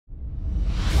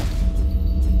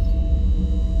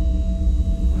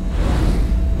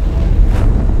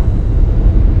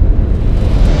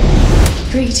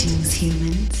Greetings,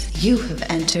 humans. You have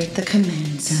entered the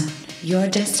Command Zone, your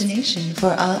destination for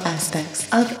all aspects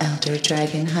of Elder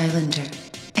Dragon Highlander.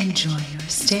 Enjoy your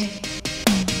stay.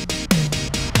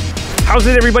 How's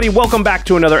it, everybody? Welcome back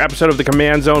to another episode of the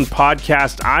Command Zone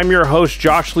podcast. I'm your host,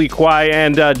 Josh Lee Kwai,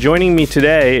 and joining me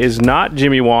today is not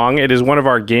Jimmy Wong. It is one of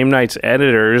our Game Nights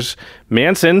editors,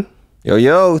 Manson.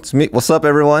 Yo, it's me. What's up,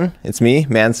 everyone? It's me,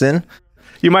 Manson.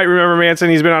 You might remember Manson.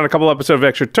 He's been on a couple episodes of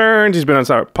Extra Turns. He's been on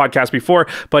our podcast before,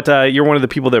 but you're one of the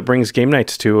people that brings Game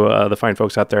Nights to the fine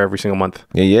folks out there every single month.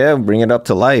 Yeah, bring it up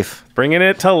to life. Bringing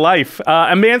it to life.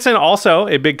 And Manson, also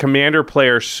a big Commander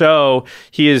player, so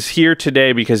he is here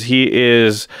today because he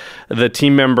is the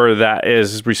team member that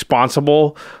is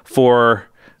responsible for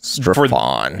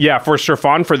Strafon. For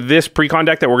Strafon, for this Precon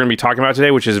deck that we're going to be talking about today,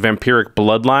 which is Vampiric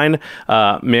Bloodline.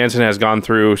 Manson has gone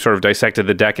through, sort of dissected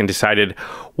the deck and decided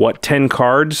what 10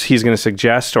 cards he's going to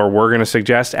suggest, or we're going to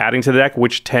suggest adding to the deck,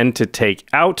 which 10 to take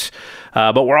out.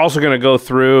 But we're also going to go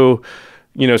through,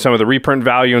 you know, some of the reprint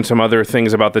value and some other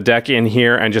things about the deck in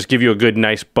here and just give you a good,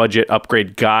 nice budget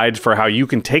upgrade guide for how you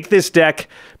can take this deck,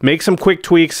 make some quick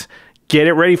tweaks, get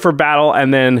it ready for battle,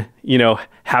 and then, you know,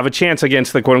 have a chance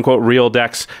against the quote-unquote real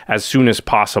decks as soon as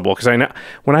possible. Because I know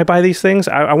when I buy these things,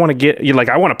 I want to get,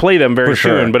 I want to play them very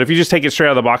soon. But if you just take it straight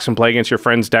out of the box and play against your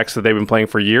friends' decks that they've been playing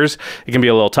for years, it can be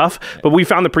a little tough. But we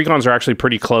found the Precons are actually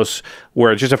pretty close,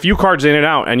 where it's just a few cards in and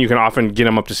out, and you can often get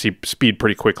them up to speed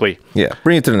pretty quickly. Yeah,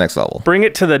 bring it to the next level. Bring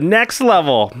it to the next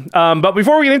level. But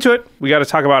before we get into it, we got to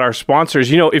talk about our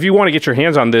sponsors. You know, if you want to get your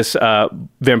hands on this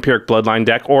Vampiric Bloodline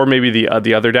deck, or maybe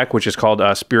the other deck, which is called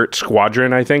Spirit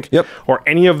Squadron, I think. Yep. Or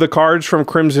any of the cards from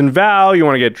Crimson Vow, you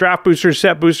want to get draft boosters,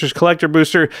 set boosters, collector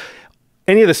booster,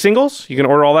 any of the singles, you can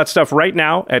order all that stuff right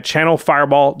now at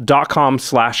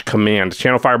channelfireball.com/command.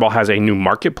 Channel Fireball has a new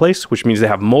marketplace, which means they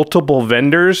have multiple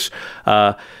vendors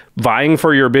vying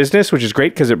for your business, which is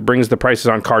great because it brings the prices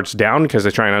on cards down because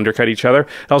they try and undercut each other.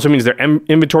 It also means their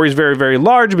inventory is very, very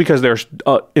large because there's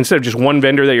instead of just one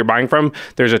vendor that you're buying from,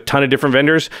 there's a ton of different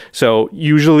vendors. So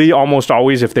usually, almost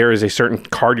always, if there is a certain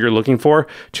card you're looking for,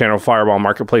 Channel Fireball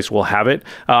Marketplace will have it.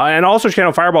 And also,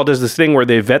 Channel Fireball does this thing where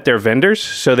they vet their vendors,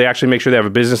 so they actually make sure they have a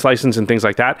business license and things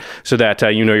like that, so that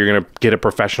you know you're going to get a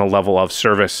professional level of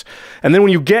service. And then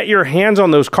when you get your hands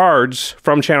on those cards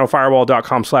from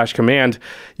channelfireball.com/command,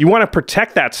 you want to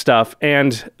protect that stuff,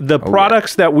 and the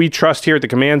products that we trust here at the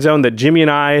Command Zone that Jimmy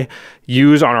and I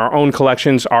use on our own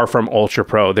collections are from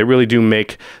UltraPro. They really do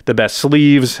make the best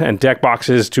sleeves and deck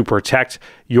boxes to protect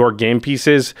your game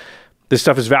pieces. This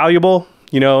stuff is valuable.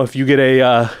 You know, if you get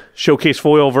a showcase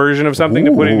foil version of something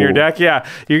to put in your deck,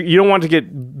 you don't want to get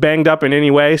banged up in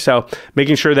any way. So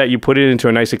making sure that you put it into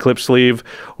a nice Eclipse sleeve,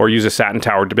 or use a Satin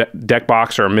Tower deck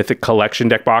box, or a Mythic Collection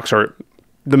deck box, or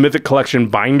the Mythic Collection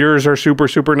binders are super,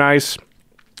 super nice.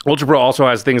 UltraPro also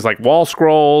has things like wall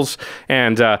scrolls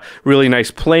and really nice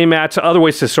play mats, other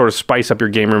ways to sort of spice up your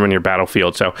game room and your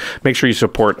battlefield. So make sure you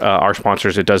support our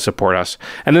sponsors. It does support us.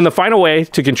 And then the final way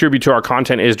to contribute to our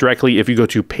content is directly if you go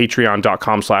to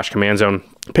patreon.com/commandzone.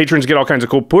 Patrons get all kinds of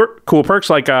cool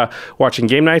perks, like watching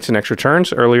Game Nights and Extra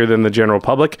Turns earlier than the general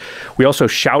public. We also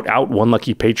shout out one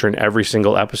lucky patron every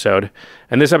single episode.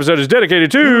 And this episode is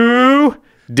dedicated to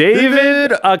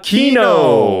David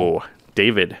Aquino.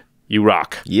 David, you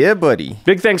rock. Yeah, buddy.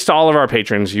 Big thanks to all of our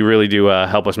patrons. You really do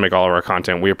help us make all of our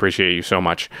content. We appreciate you so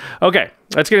much. Okay,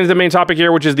 let's get into the main topic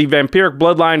here, which is the Vampiric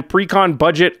Bloodline Precon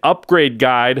Budget Upgrade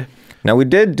Guide. Now, we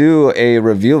did do a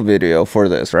reveal video for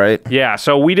this, right? Yeah,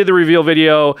 so we did the reveal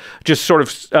video, just sort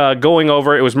of going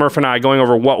over, it was Murph and I going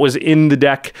over what was in the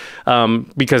deck,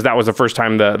 because that was the first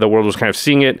time the world was kind of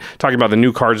seeing it, talking about the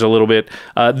new cards a little bit.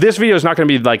 This video is not going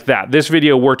to be like that. This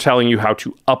video, we're telling you how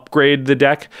to upgrade the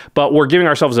deck, but we're giving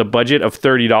ourselves a budget of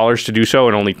 $30 to do so,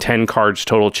 and only 10 cards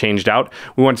total changed out.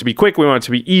 We want it to be quick, we want it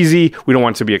to be easy, we don't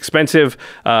want it to be expensive.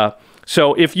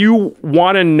 So if you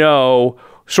want to know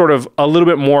sort of a little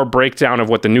bit more breakdown of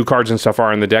what the new cards and stuff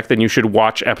are in the deck, then you should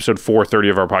watch episode 430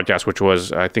 of our podcast, which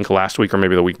was, I think, last week or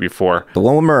maybe the week before. The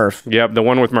one with Murph. Yep, the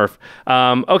one with Murph.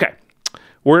 Okay.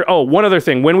 One other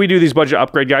thing. When we do these budget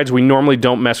upgrade guides, we normally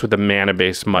don't mess with the mana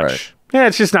base much. Right. Yeah,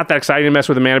 it's just not that exciting to mess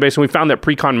with the mana base, and we found that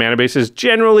Precon mana bases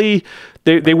generally,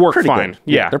 they work pretty fine. Good.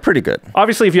 Yeah, they're pretty good.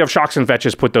 Obviously, if you have shocks and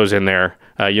fetches, put those in there.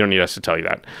 You don't need us to tell you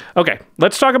that. Okay,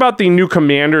 let's talk about the new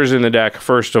commanders in the deck,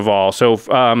 first of all. So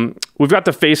we've got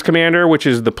the face commander, which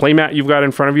is the playmat you've got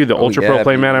in front of you, the UltraPro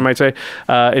playmat, I might say.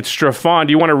 It's Strafon.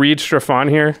 Do you want to read Strafon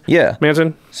here? Yeah.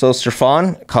 Manson? So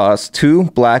Strafon costs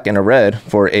 2 black and a red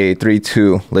for a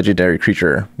 3/2 legendary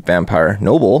creature vampire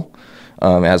noble.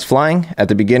 As flying, at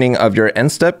the beginning of your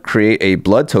end step, create a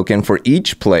blood token for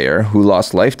each player who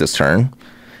lost life this turn.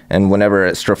 And whenever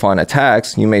Strafon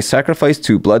attacks, you may sacrifice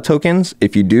 2 blood tokens.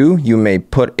 If you do, you may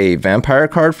put a vampire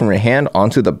card from your hand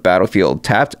onto the battlefield,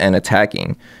 tapped and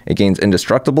attacking. It gains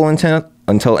indestructible intent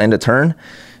until end of turn.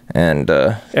 And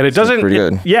it doesn't... pretty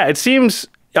good. Yeah, it seems...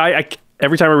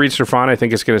 Every time I read Strafon, I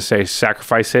think it's going to say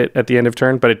sacrifice it at the end of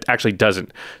turn, but it actually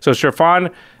doesn't. So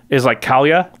Strafon is like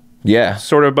Kalia. Yeah.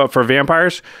 Sort of, but for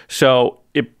vampires. So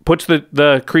it puts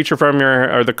the creature from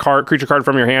your, or the creature card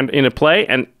from your hand into play,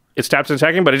 and it taps and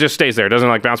attacking, but it just stays there. It doesn't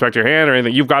like bounce back to your hand or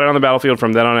anything. You've got it on the battlefield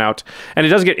from then on out. And it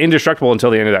doesn't get indestructible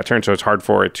until the end of that turn, so it's hard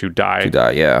for it to die.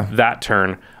 Yeah. That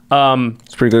turn.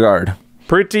 It's a pretty good card.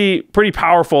 Pretty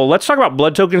powerful. Let's talk about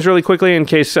blood tokens really quickly in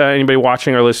case anybody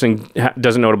watching or listening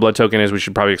doesn't know what a blood token is. We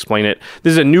should probably explain it.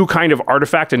 This is a new kind of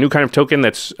artifact, a new kind of token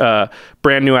that's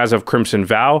brand new as of Crimson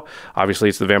Vow. Obviously,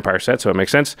 it's the vampire set, so it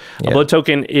makes sense. Yeah. A blood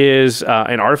token is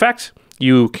an artifact.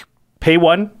 You pay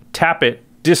 1, tap it,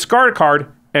 discard a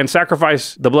card, and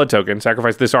sacrifice the blood token,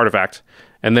 sacrifice this artifact,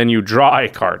 and then you draw a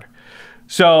card.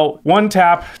 So 1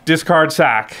 tap, discard,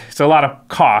 sack. It's a lot of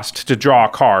cost to draw a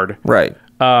card. Right.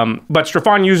 But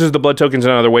Strafon uses the blood tokens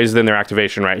in other ways than their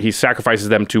activation, right? He sacrifices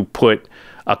them to put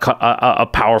a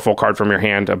powerful card from your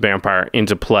hand, a vampire,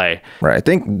 into play. Right. I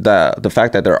think that the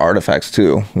fact that they're artifacts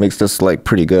too makes this like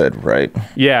pretty good, right?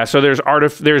 Yeah. So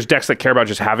there's decks that care about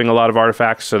just having a lot of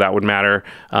artifacts, so that would matter.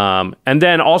 And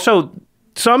then also,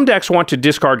 some decks want to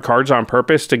discard cards on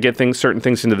purpose to get certain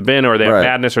things into the bin, or they have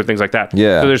madness or things like that.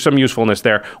 Yeah. So there's some usefulness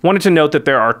there. Wanted to note that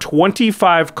there are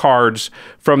 25 cards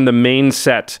from the main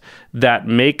set that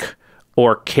make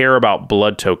or care about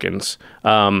blood tokens.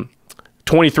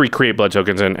 23 create blood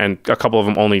tokens, and a couple of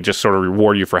them only just sort of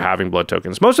reward you for having blood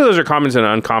tokens. Most of those are commons in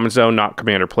an uncommon zone, not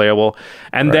commander playable.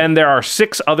 And then there are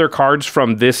 6 other cards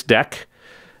from this deck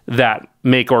that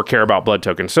make or care about blood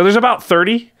tokens. So there's about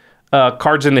 30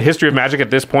 cards in the history of Magic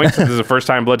at this point, since this is the first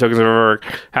time blood tokens have ever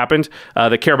happened,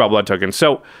 that care about blood tokens.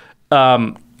 So,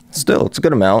 still, it's a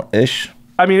good amount-ish.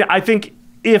 I mean, I think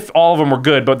if all of them were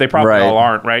good, but they probably all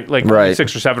aren't, right? Like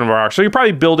 6 or 7 of them are. So you're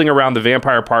probably building around the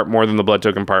vampire part more than the blood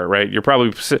token part, right? You're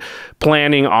probably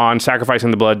planning on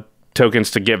sacrificing the blood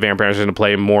tokens to get vampires into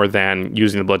play more than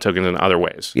using the blood tokens in other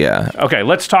ways. Yeah. Okay,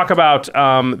 let's talk about,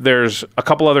 there's a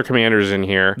couple other commanders in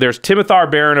here. There's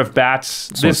Timothar, Baron of Bats.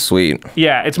 This one's sweet.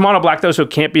 Yeah, it's mono black though, so it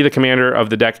can't be the commander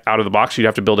of the deck out of the box. You'd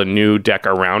have to build a new deck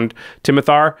around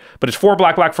Timothar. But it's 4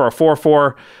 black for a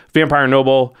 4/4 vampire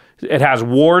noble. It has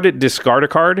ward, discard a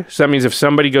card. So that means if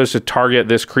somebody goes to target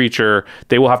this creature,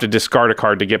 they will have to discard a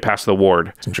card to get past the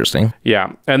ward. It's interesting.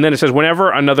 Yeah. And then it says,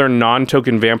 whenever another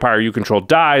non-token vampire you control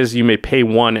dies, you may pay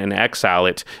 1 and exile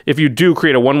it. If you do,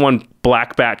 create a 1/1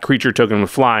 black bat creature token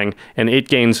with flying, and it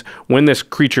gains when this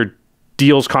creature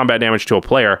deals combat damage to a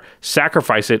player,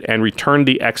 sacrifice it, and return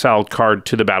the exiled card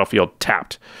to the battlefield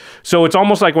tapped. So it's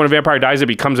almost like when a vampire dies, it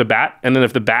becomes a bat, and then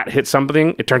if the bat hits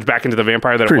something, it turns back into the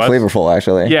vampire that it was. Pretty flavorful,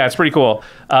 actually. Yeah, it's pretty cool.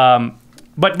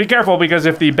 But be careful, because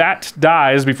if the bat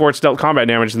dies before it's dealt combat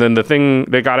damage, then the thing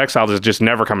that got exiled is just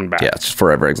never coming back. Yeah, it's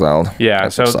forever exiled. Yeah,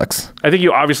 that so sucks. I think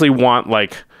you obviously want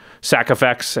like sack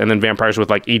effects and then vampires with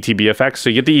like ETB effects.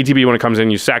 So you get the ETB when it comes in,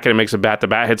 you sack it, it makes a bat, the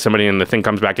bat hits somebody, and the thing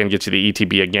comes back in and gets you the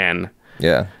ETB again.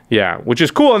 Yeah. Yeah, which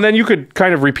is cool. And then you could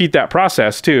kind of repeat that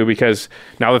process too, because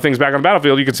now the thing's back on the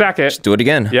battlefield, you can sack it. Just do it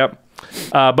again. Yep.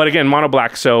 But again, mono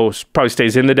black, so probably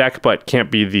stays in the deck, but can't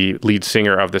be the lead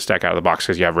singer of this deck out of the box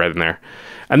because you have red in there.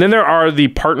 And then there are the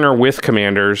partner with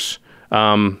commanders.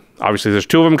 Obviously, there's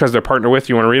 2 of them because they're partner with.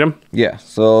 You want to read them? Yeah.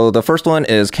 So the first one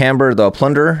is Camber the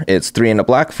Plunderer. It's 3 and a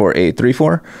black for a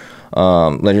 3/4.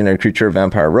 Legendary creature,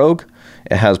 vampire rogue.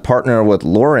 It has partner with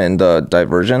Lauren, the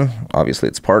Diversion. Obviously,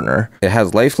 it's partner. It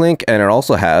has lifelink, and it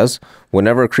also has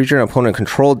whenever a creature an opponent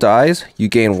control dies, you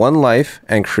gain 1 life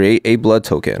and create a blood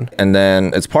token. And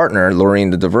then its partner, Lauren,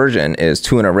 the Diversion, is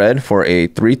 2 and a red for a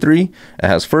 3/3. It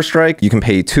has first strike. You can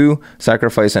pay 2,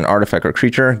 sacrifice an artifact or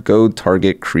creature, go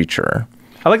target creature.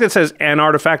 I like that it says an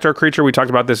artifact or creature. We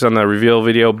talked about this on the reveal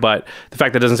video, but the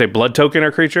fact that it doesn't say blood token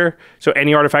or creature, so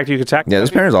any artifact you could sack. Yeah, this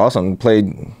pair is awesome. Play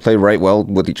right well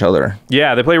with each other.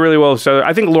 Yeah, they play really well. So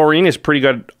I think Laureen is pretty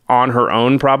good on her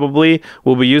own, probably,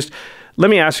 will be used. Let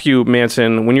me ask you,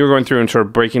 Manson, when you were going through and sort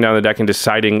of breaking down the deck and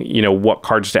deciding, you know, what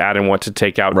cards to add and what to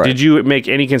take out, did you make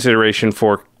any consideration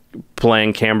for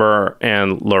playing Camber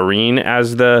and Laureen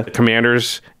as the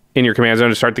commanders in your command zone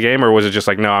to start the game, or was it just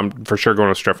like, no, I'm for sure going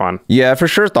with Strafon? Yeah, for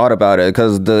sure thought about it,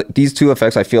 because these 2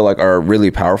 effects I feel like are really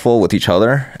powerful with each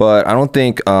other, but I don't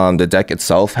think the deck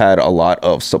itself had a lot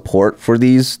of support for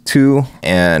these 2,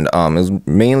 and it was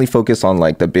mainly focused on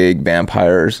like the big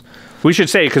vampires. We should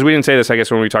say, because we didn't say this, I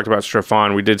guess, when we talked about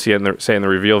Strafon, we did say in the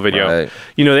reveal video. Right.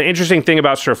 You know, the interesting thing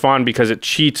about Strafon, because it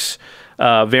cheats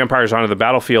vampires onto the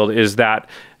battlefield is that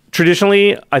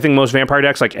traditionally, I think most vampire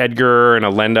decks like Edgar and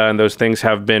Alenda and those things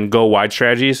have been go wide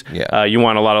strategies. Yeah. You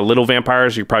want a lot of little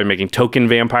vampires. You're probably making token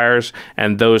vampires.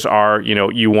 And those are,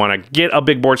 you want to get a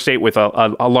big board state with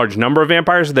a large number of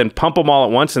vampires, then pump them all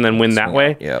at once and then win that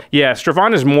way. Yep. Yeah,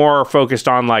 Stefan is more focused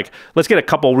on let's get a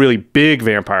couple really big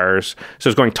vampires. So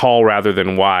it's going tall rather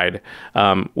than wide,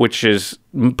 which is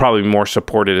probably more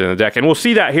supported in the deck. And we'll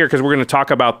see that here because we're going to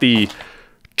talk about the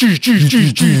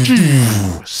stats.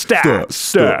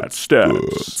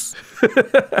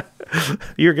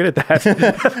 You're good at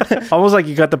that. Almost like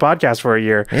you got the podcast for a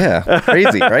year. Yeah,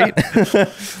 crazy, right?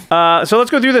 So let's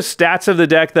go through the stats of the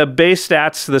deck. The base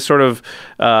stats, the sort of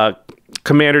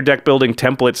commander deck building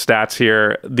template stats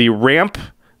here. The ramp,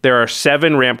 there are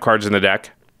 7 ramp cards in the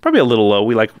deck. Probably a little low.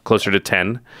 We like closer to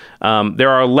 10. There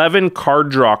are 11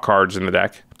 card draw cards in the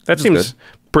deck. That seems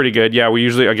pretty good. Yeah, we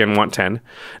usually, again, want 10.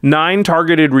 9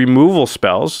 targeted removal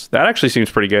spells. That actually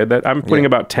seems pretty good. I'm putting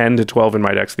about 10 to 12 in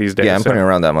my decks these days. Yeah, I'm putting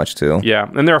around that much too. Yeah,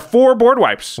 and there are 4 board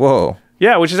wipes. Whoa.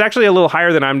 Yeah, which is actually a little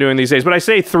higher than I'm doing these days. But I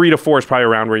say 3 to 4 is probably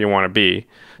around where you want to be.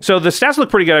 So the stats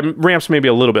look pretty good. Ramp's maybe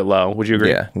a little bit low. Would you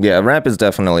agree? Yeah, ramp is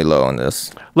definitely low on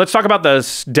this. Let's talk about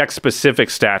the deck-specific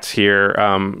stats here.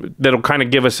 That'll kind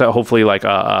of give us hopefully like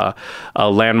a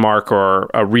landmark or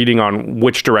a reading on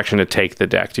which direction to take the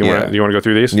deck. Do you want to go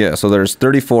through these? Yeah, so there's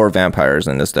 34 vampires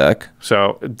in this deck.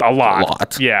 So a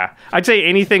lot. Yeah. I'd say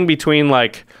anything between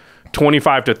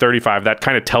 25 to 35, that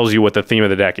kind of tells you what the theme of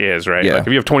the deck is, right? Yeah. If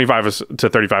you have 25 to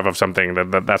 35 of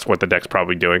something, that's what the deck's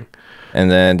probably doing. And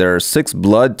then there are 6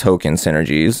 blood token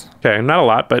synergies. Okay, not a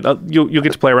lot, but you'll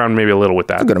get to play around maybe a little with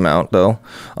that. A good amount, though.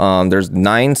 There's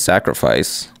 9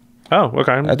 sacrifice. Oh,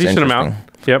 okay. That's decent amount.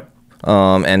 Yep.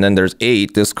 And then there's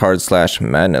 8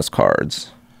 discard/madness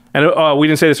cards. And we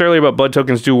didn't say this earlier, but blood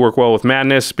tokens do work well with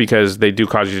Madness because they do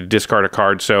cause you to discard a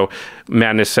card. So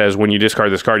Madness says when you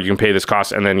discard this card, you can pay this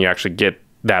cost, and then you actually get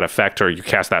that effect or you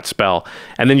cast that spell.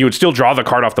 And then you would still draw the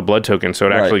card off the blood token. So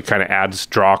it actually kind of adds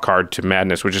draw card to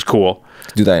Madness, which is cool.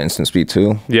 Do that instant speed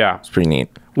too. Yeah. It's pretty neat.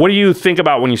 What do you think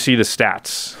about when you see the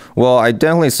stats? Well, I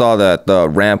definitely saw that the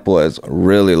ramp was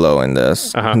really low in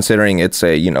this, considering it's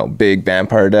a, big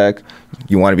vampire deck.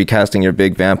 You want to be casting your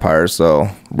big vampires, so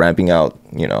ramping out,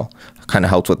 kind of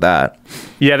helps with that.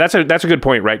 Yeah, that's a good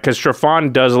point, right? Because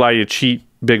Stefan does allow you to cheat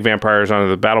big vampires onto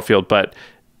the battlefield, but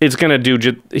it's going to do,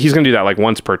 he's going to do that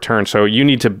once per turn. So you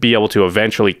need to be able to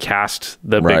eventually cast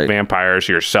the big vampires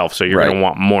yourself. So you're going to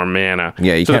want more mana.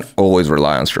 Yeah, you can't always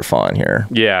rely on Stefan here.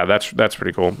 Yeah, that's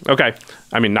pretty cool. Okay.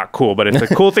 I mean, not cool, but it's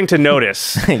a cool thing to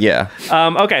notice. Yeah.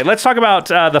 Okay, let's talk about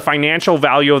the financial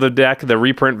value of the deck, the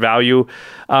reprint value.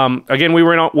 Again, we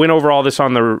went over all this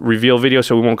on the reveal video,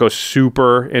 so we won't go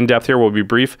super in depth here. We'll be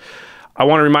brief. I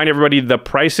want to remind everybody the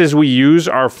prices we use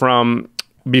are from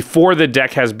before the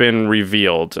deck has been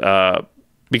revealed,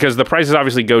 because the prices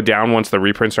obviously go down once the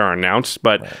reprints are announced,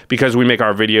 but because we make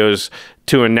our videos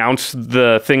to announce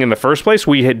the thing in the first place,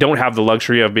 we don't have the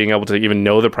luxury of being able to even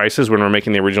know the prices when we're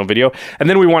making the original video. And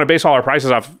then we want to base all our prices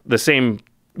off the same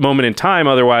moment in time,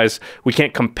 otherwise we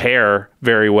can't compare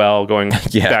very well going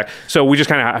back. So we just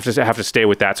kind of have to stay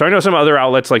with that. So I know some other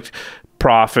outlets like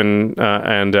Prof and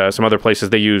some other places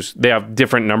they have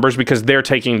different numbers because they're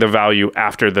taking the value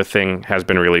after the thing has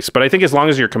been released. But I think as long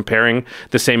as you're comparing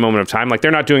the same moment of time,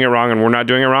 they're not doing it wrong and we're not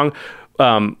doing it wrong,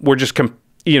 we're just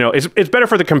it's better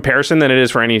for the comparison than it is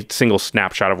for any single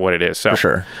snapshot of what it is. So for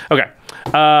sure. Okay.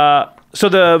 So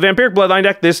the Vampiric Bloodline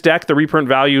deck, this deck, the reprint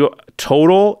value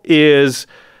total is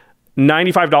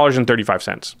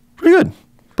 $95.35.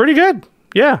 Pretty good.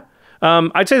 Yeah.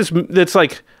 I'd say it's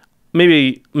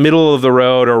maybe middle of the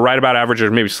road or right about average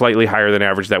or maybe slightly higher than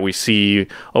average that we see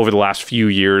over the last few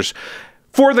years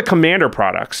for the Commander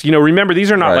products. Remember,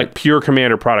 these are not pure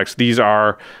Commander products. These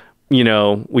are,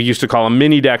 we used to call them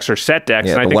mini decks or set decks.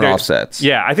 Yeah, and I think one-off sets.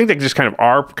 Yeah, I think they just kind of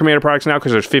are Commander products now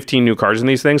because there's 15 new cards in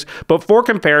these things. But for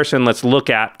comparison, let's look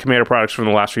at Commander products from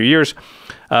the last few years.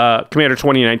 Commander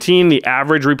 2019, the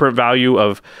average reprint value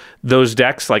of those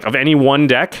decks, of any one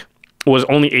deck, was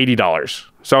only $80.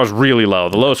 So that was really low,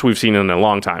 the lowest we've seen in a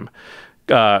long time.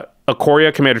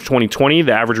 Ikoria Commander 2020,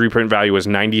 the average reprint value was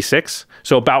 $96.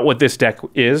 So about what this deck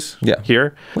is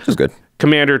here. Which is good.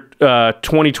 Commander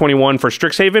 2021 for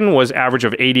Strixhaven was average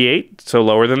of 88, so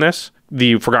lower than this.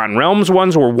 The Forgotten Realms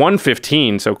ones were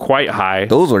 115, so quite high.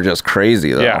 Those were just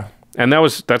crazy, though. Yeah. And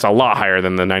that's a lot higher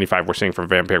than the 95 we're seeing for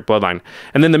Vampiric Bloodline.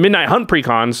 And then the Midnight Hunt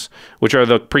precons, which are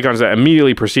the precons that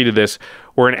immediately preceded this,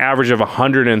 were an average of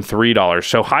 $103.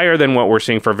 So higher than what we're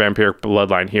seeing for Vampiric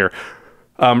Bloodline here.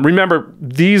 Remember,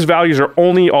 these values are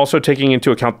only also taking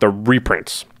into account the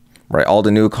reprints. Right, all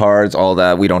the new cards, all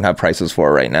that, we don't have prices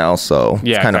for right now, so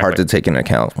Yeah, it's kind of hard to exactly. take into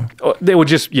account. They would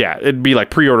just, it'd be like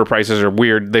pre-order prices are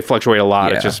weird. They fluctuate a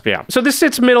lot. Yeah. It just, So this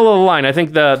sits middle of the line. I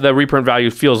think the reprint value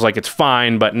feels like it's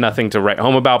fine, but nothing to write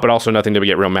home about, but also nothing to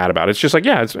get real mad about. It's just like,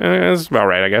 it's about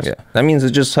right, I guess. Yeah, that means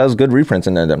it just has good reprints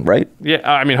in it, then, right? Yeah,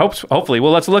 I mean, hopefully.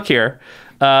 Well, let's look here.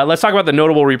 Let's talk about the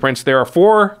notable reprints. There are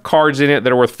 4 cards in it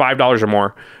that are worth $5 or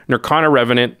more. Nirkana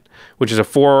Revenant, which is a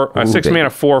 6 mana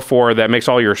 4/4 that makes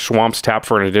all your swamps tap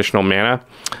for an additional mana.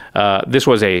 This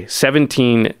was a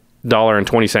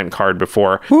 $17.20 card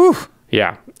before. Whew.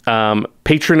 Yeah.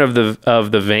 Patron of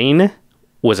the Vein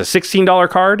was a $16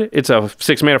 card. It's a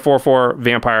 6 mana 4/4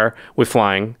 vampire with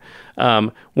flying.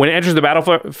 When it enters the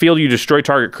battlefield, you destroy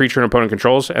target creature an opponent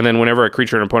controls, and then whenever a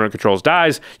creature an opponent controls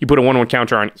dies, you put a 1/1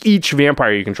 counter on each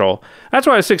vampire you control. That's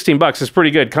why $16 is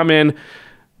pretty good. Come in,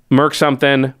 murk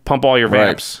something, pump all your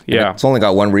vamps. Right. Yeah. It's only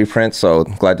got 1 reprint, so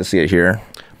glad to see it here.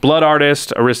 Blood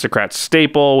Artist, Aristocrat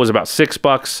Staple was about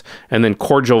 $6, and then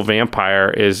Cordial Vampire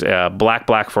is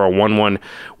black for a 1/1.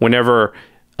 Whenever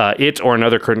it or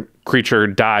another creature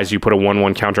dies, you put a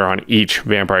 1/1 counter on each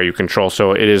vampire you control.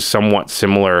 So it is somewhat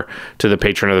similar to the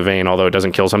Patron of the Vein, although it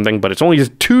doesn't kill something, but it's only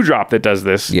just 2-drop that does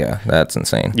this. Yeah, that's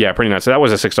insane. Yeah, pretty nuts. So that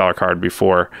was a $6 card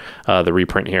before the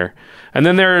reprint here. And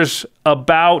then there's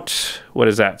about,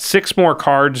 6 more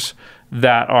cards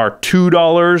that are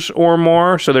 $2 or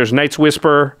more. So there's Night's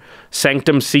Whisper,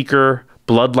 Sanctum Seeker,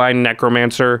 Bloodline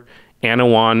Necromancer,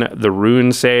 Anawan the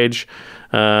Rune Sage.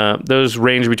 Those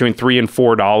range between $3 and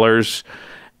 $4.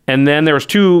 And then there was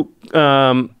 2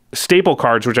 staple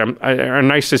cards, which are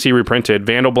nice to see reprinted.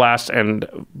 Vandal Blast and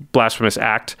Blasphemous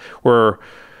Act were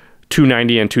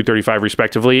 $2.90 and $2.35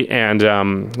 respectively, and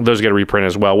those get a reprint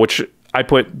as well, which I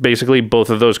put basically both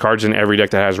of those cards in every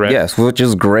deck that has red. Yes, which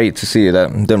is great to see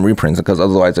that them reprints, because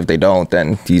otherwise if they don't,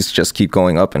 then these just keep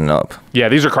going up and up. Yeah,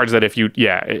 these are cards that if you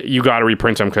got to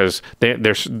reprint them because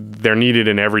they're needed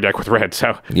in every deck with red.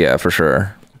 So Yeah, for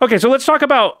sure. okay, so let's talk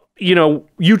about,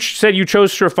 you said you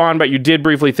chose Strafon, but you did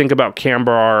briefly think about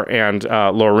Cambar and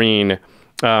Loreen.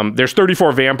 There's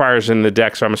 34 vampires in the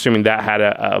deck, so I'm assuming that had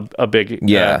a big...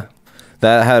 Yeah.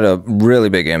 That had a really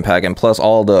big impact, and plus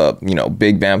all the,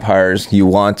 big vampires, you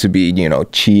want to be,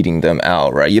 cheating them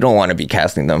out, right? You don't want to be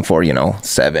casting them for,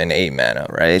 7, 8 mana,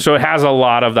 right? So it has a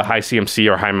lot of the high CMC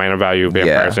or high mana value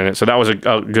vampires in it. So that was a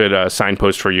good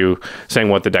signpost for you saying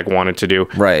what the deck wanted to do.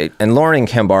 Right. And Lauren and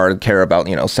Cambar care about,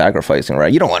 sacrificing,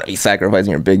 right? You don't want to be sacrificing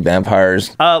your big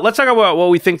vampires. Let's talk about what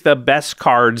we think the best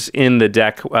cards in the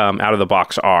deck out of the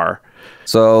box are.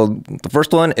 So the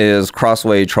first one is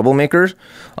Crossway Troublemakers.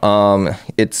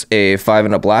 It's a 5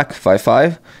 and a black,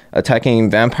 5/5. Attacking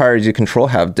vampires you control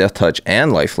have Death Touch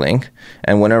and Lifelink.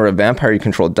 And whenever a vampire you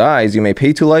control dies, you may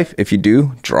pay 2 life. If you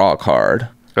do, draw a card.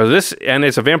 So and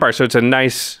it's a vampire, so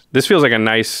this feels like a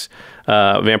nice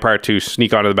vampire to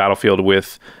sneak onto the battlefield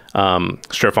with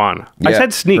Strafon. I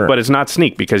said sneak, but it's not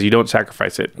sneak because you don't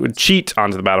sacrifice it. It would cheat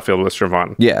onto the battlefield with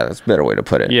Strafon. Yeah, that's a better way to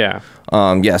put it. Yeah.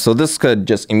 So this could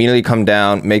just immediately come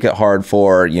down, make it hard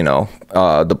for,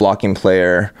 the blocking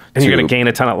player. And you're going to gain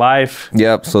a ton of life.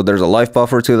 Yep, so there's a life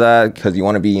buffer to that because you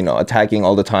want to be, attacking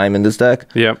all the time in this deck.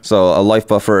 Yep. So a life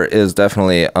buffer is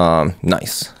definitely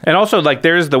nice. And also,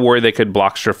 there's the worry they could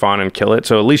block Strafon and kill it.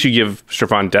 So at least you give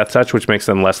Strafon Death Touch, which makes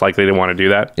them less likely to want to do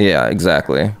that. Yeah,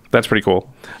 exactly. That's pretty cool.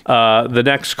 The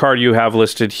next card you have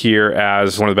listed here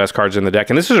as one of the best cards in the deck,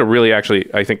 and this is a really,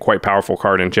 actually, I think, quite powerful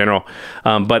card in general,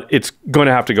 but it's going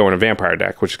to have to go in a vampire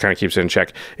deck, which kind of keeps it in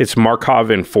check. It's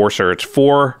Markov Enforcer. It's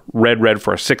 4 red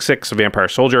for a 6/6 vampire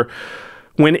soldier.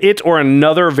 When it or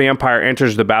another vampire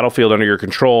enters the battlefield under your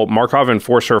control, Markov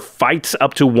Enforcer fights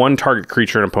up to 1 target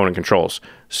creature an opponent controls.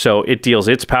 So it deals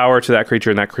its power to that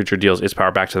creature, and that creature deals its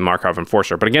power back to the Markov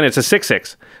Enforcer. But again, it's a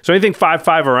 6/6. So anything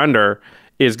 5/5 or under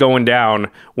is going down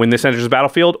when this enters the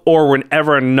battlefield or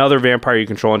whenever another vampire you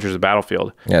control enters the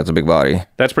battlefield. Yeah, it's a big body.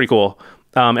 That's pretty cool.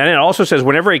 And it also says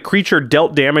whenever a creature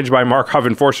dealt damage by Markov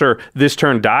Enforcer this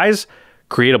turn dies,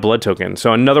 create a blood token.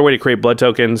 So another way to create blood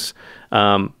tokens,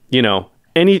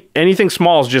 anything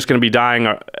small is just going to be dying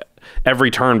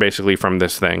every turn basically from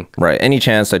this thing. Right. Any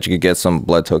chance that you could get some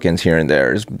blood tokens here and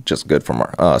there is just good for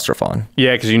Strafon.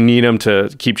 Yeah, because you need them to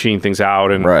keep cheating things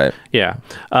out. And right. Yeah.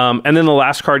 And then the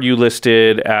last card you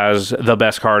listed as the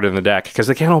best card in the deck, because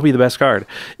they can't all be the best card,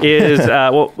 is,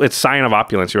 it's Scion of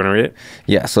Opulence. You want to read it?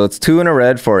 Yeah, so it's 2 and a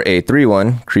red for a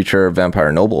 3/1 creature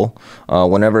vampire noble.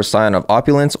 Whenever Scion of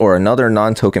Opulence or another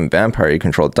non-token vampire you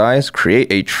control dies,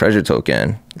 create a treasure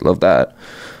token. Love that.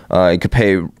 You could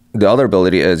pay... The other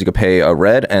ability is you could pay a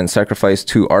red and sacrifice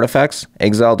 2 artifacts.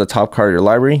 Exile the top card of your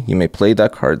library. You may play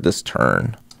that card this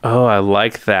turn. Oh, I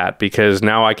like that, because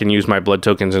now I can use my blood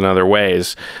tokens in other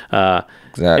ways.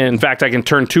 Exactly. In fact, I can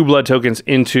turn 2 blood tokens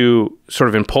into sort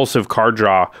of impulsive card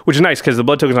draw, which is nice because the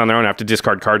blood tokens on their own have to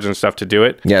discard cards and stuff to do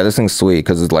it. Yeah, this thing's sweet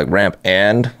because it's like ramp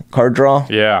and card draw.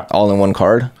 Yeah. All in one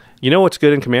card. You know what's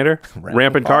good in Commander?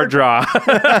 Ramp and card draw.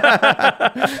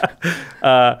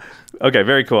 Okay,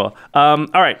 very cool. All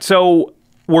right, so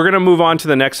we're going to move on to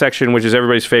the next section, which is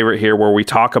everybody's favorite here, where we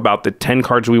talk about the 10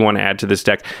 cards we want to add to this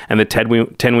deck and the 10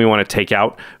 we want to take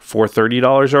out for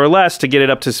 $30 or less to get it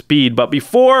up to speed. But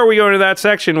before we go into that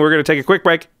section, we're going to take a quick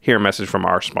break. Hear a message from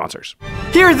our sponsors.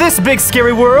 Hear this, big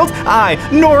scary world! I,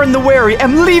 Norin the Wary,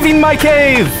 am leaving my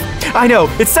cave! I know,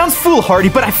 it sounds foolhardy,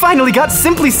 but I finally got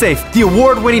SimpliSafe, the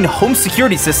award-winning home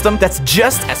security system that's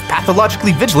just as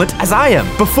pathologically vigilant as I am.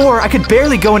 Before, I could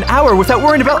barely go an hour without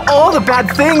worrying about all the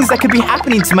bad things that could be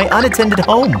happening to my unattended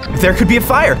home. There could be a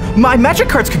fire, my magic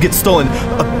cards could get stolen,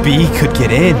 a bee could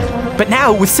get in. But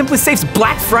now, with SimpliSafe's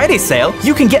Black Friday sale,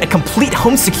 you can get a complete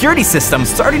home security system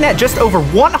starting at just over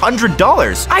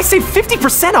 $100. I saved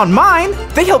 50% on mine.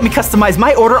 They helped me customize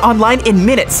my order online in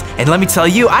minutes. And let me tell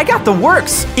you, I got the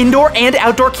works. Indoor and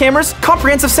outdoor cameras,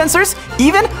 comprehensive sensors,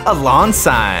 even a lawn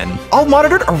sign. All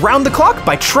monitored around the clock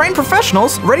by trained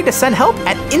professionals ready to send help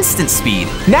at instant speed.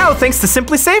 Now, thanks to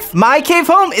SimpliSafe, my cave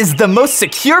home is the most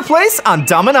secure place on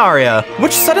Dominaria,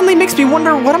 which suddenly makes me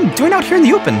wonder what I'm doing out here in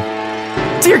the open.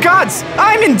 Dear gods,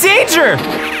 I'm in danger!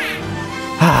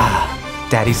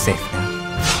 Daddy's safe now.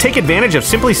 Take advantage of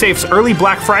SimpliSafe's early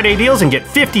Black Friday deals and get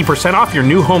 50% off your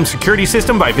new home security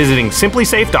system by visiting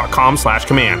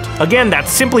simplisafe.com/command. Again,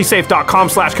 that's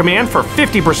simplisafe.com/command for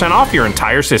 50% off your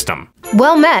entire system.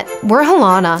 Well met. We're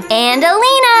Halana. And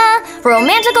Alina,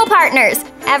 romantical partners.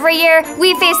 Every year,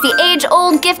 we face the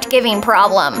age-old gift-giving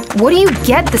problem. What do you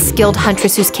get the skilled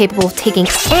huntress who's capable of taking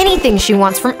anything she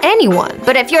wants from anyone?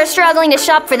 But if you're struggling to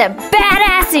shop for the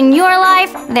badass in your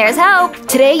life, there's hope.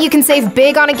 Today, you can save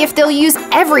big on a gift they'll use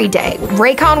every day.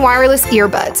 RAYCON wireless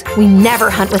earbuds. We never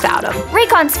hunt without them.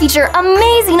 RAYCONs feature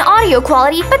amazing audio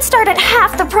quality, but start at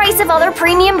half the price of other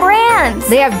premium brands.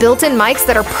 They have built-in mics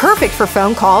that are perfect for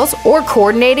phone calls or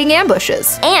coordinating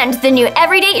ambushes. And the new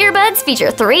everyday earbuds feature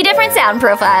 3 different sound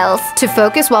profiles. To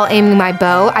focus while aiming my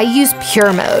bow, I use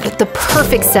Pure Mode, the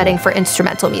perfect setting for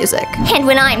instrumental music. And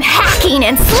when I'm hacking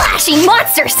and slashing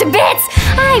monsters to bits,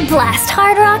 I blast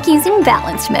hard rock using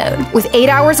balanced mode. With 8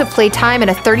 hours of playtime and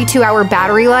a 32-hour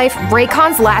battery life,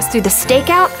 RAYCONs last through the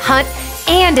stakeout, hunt,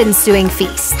 and ensuing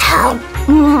feast.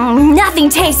 Nothing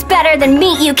tastes better than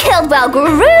meat you killed while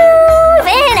grooving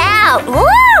out.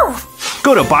 Woo!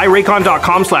 Go to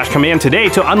buyraycon.com/command today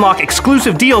to unlock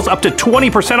exclusive deals up to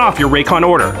 20% off your Raycon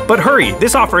order. But hurry,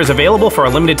 this offer is available for a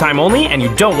limited time only and you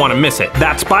don't want to miss it.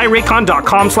 That's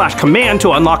buyraycon.com/command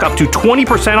to unlock up to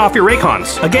 20% off your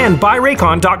Raycons. Again,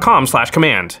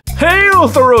 buyraycon.com/command. Hail,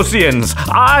 Thorosians!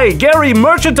 I, Gary,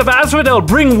 merchant of Asphodel,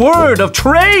 bring word of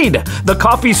trade! The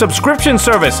coffee subscription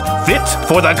service, fit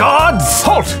for the gods!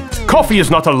 Halt! Coffee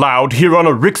is not allowed here on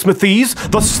Erixmathes,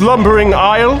 the slumbering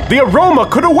isle. The aroma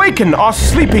could awaken our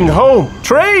sleeping home.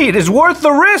 Trade is worth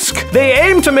the risk. They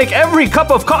aim to make every cup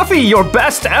of coffee your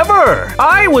best ever.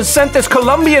 I was sent this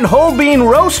Colombian whole bean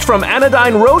roast from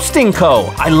Anodyne Roasting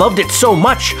Co. I loved it so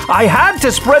much, I had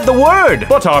to spread the word.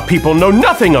 But our people know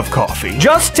nothing of coffee.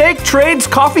 Just take Trade's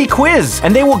coffee quiz,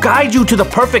 and they will guide you to the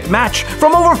perfect match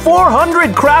from over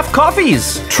 400 craft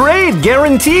coffees. Trade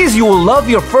guarantees you will love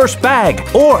your first bag,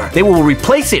 or they will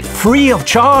replace it free of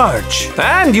charge.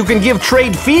 And you can give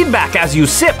Trade feedback as you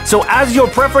sip, so as your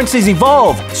preferences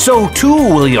evolve, so too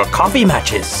will your coffee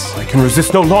matches. I can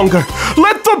resist no longer.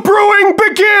 Let the brewing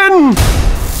begin!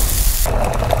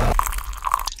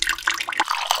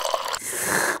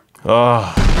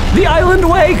 The island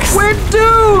wakes! We're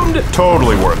doomed!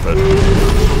 Totally worth it.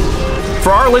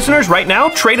 For our listeners, right now,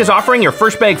 Trade is offering your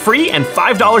first bag free and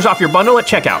 $5 off your bundle at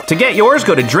checkout. To get yours,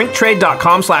 go to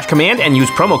drinktrade.com/command and use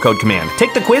promo code command.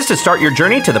 Take the quiz to start your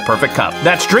journey to the perfect cup.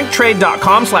 That's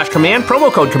drinktrade.com/command,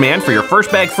 promo code command for your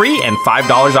first bag free and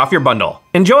 $5 off your bundle.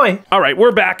 Enjoy! All right,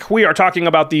 we're back. We are talking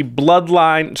about the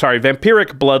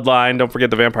Vampiric Bloodline. Don't forget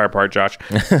the vampire part, Josh.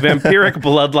 Vampiric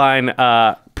Bloodline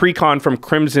Precon from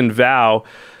Crimson Vow.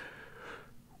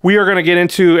 We are going to get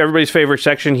into everybody's favorite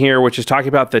section here, which is talking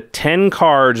about the 10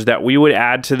 cards that we would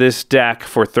add to this deck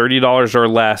for $30 or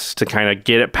less to kind of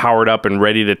get it powered up and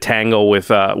ready to tangle with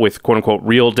quote-unquote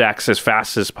real decks as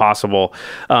fast as possible.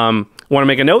 Want to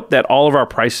make a note that all of our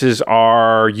prices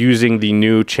are using the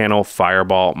new Channel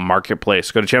Fireball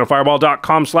Marketplace. Go to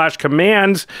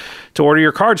channelfireball.com/commands to order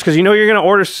your cards, because you know you're going to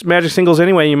order Magic singles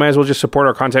anyway. You might as well just support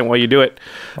our content while you do it.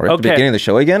 Or at the beginning of the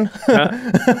show again?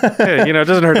 You know, it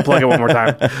doesn't hurt to plug it one more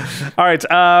time. All right,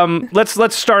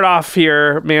 let's start off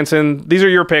here, Manson. These are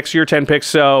your picks, your 10 picks.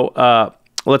 So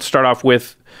let's start off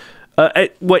with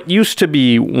what used to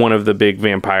be one of the big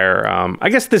vampire. I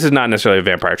guess this is not necessarily a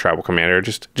vampire tribal commander,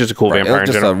 just a cool vampire. It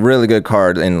was just a really good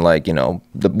card in, like, you know,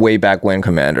 the way back when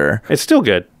commander. It's still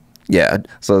good. Yeah.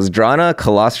 So it's Drana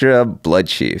Colostria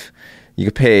Bloodchief. You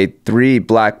could pay 3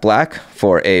 black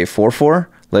for a 4/4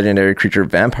 legendary creature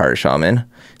vampire shaman.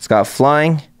 It's got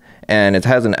flying, and it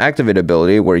has an activate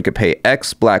ability where you could pay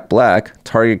X black.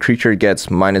 Target creature gets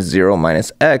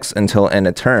 -0/-X until end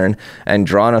of turn, and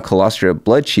Drana Colostria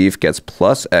Bloodchief gets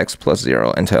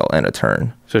 +X/+0 until end of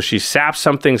turn. So she saps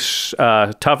something's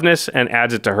toughness and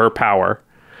adds it to her power.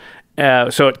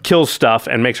 So it kills stuff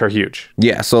and makes her huge.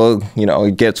 Yeah, so, you know,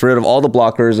 it gets rid of all the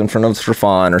blockers in front of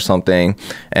Stefan or something.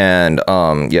 And,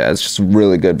 yeah, it's just a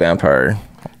really good vampire.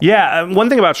 Yeah, one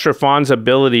thing about Stefan's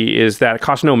ability is that it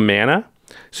costs no mana.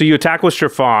 So you attack with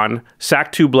Stefan,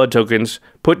 sack 2 blood tokens,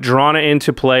 put Drana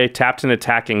into play, tapped and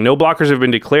attacking. No blockers have been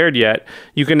declared yet.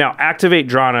 You can now activate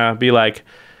Drana, be like,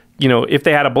 you know, if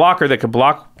they had a blocker that could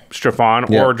block Stefan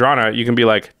or Drana, you can be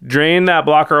like, drain that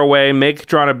blocker away, make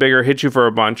Drana bigger, hit you for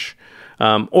a bunch.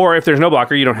 Or if there's no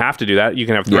blocker, you don't have to do that. You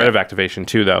can have threat of activation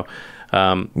too, though.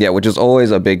 Yeah, which is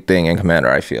always a big thing in Commander,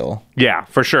 I feel. Yeah,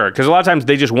 for sure. Because a lot of times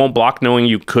they just won't block, knowing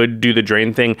you could do the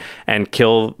drain thing and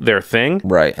kill their thing.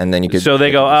 Right, and then you could. So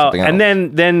they go, oh, and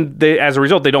then they, as a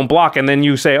result, they don't block, and then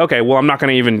you say, okay, well, I'm not going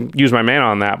to even use my mana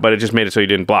on that, but it just made it so you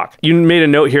didn't block. You made a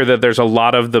note here that there's a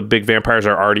lot of the big vampires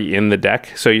are already in the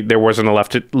deck, so there wasn't a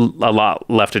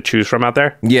lot left to choose from out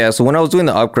there. Yeah, so when I was doing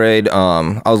the upgrade,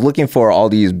 I was looking for all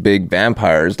these big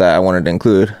vampires that I wanted to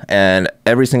include, and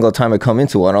every single time I come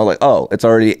into one, I was like, oh, it's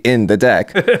already in the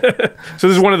deck. So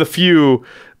this is one of the few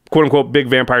quote unquote big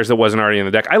vampires that wasn't already in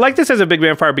the deck. I like this as a big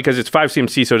vampire because it's 5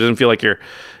 CMC, so it doesn't feel like you're,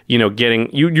 you know, getting,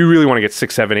 you really want to get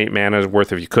 6, 7, 8 mana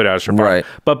worth if you could out of Stefan. Right.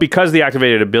 But because the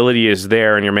activated ability is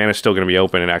there and your mana is still going to be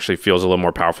open, it actually feels a little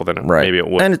more powerful than maybe it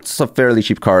would. And it's a fairly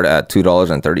cheap card at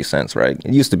 $2.30, right?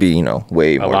 It used to be, you know,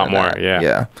 way more. A lot more,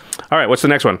 yeah. All right, what's the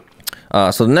next one?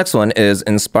 So the next one is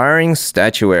Inspiring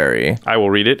Statuary. I will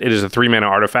read it. It is a 3-mana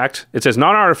artifact. It says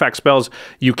non-artifact spells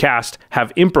you cast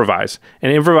have improvise. And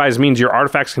improvise means your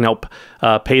artifacts can help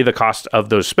pay the cost of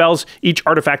those spells. Each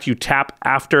artifact you tap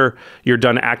after you're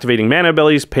done activating mana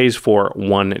abilities pays for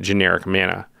 1 generic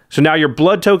mana. So now your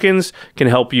blood tokens can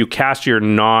help you cast your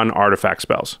non-artifact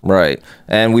spells. Right.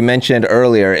 And we mentioned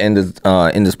earlier in this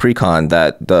precon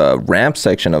that the ramp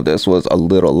section of this was a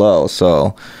little low.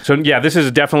 So yeah, this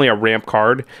is definitely a ramp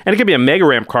card. And it could be a mega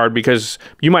ramp card because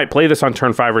you might play this on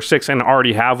turn 5 or 6 and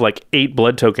already have like 8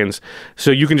 blood tokens.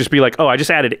 So you can just be like, oh, I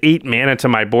just added 8 mana to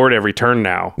my board every turn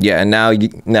now. Yeah, and now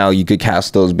you could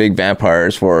cast those big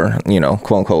vampires for, you know,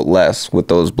 quote unquote less with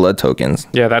those blood tokens.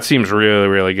 Yeah, that seems really,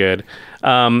 really good.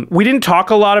 We didn't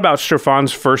talk a lot about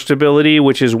Stefan's first ability,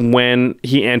 which is when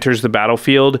he enters the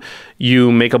battlefield,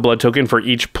 you make a blood token for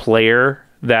each player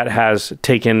that has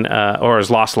taken or has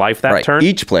lost life that turn.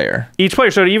 Each player.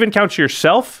 So it even counts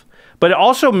yourself, but it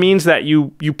also means that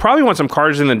you probably want some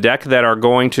cards in the deck that are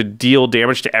going to deal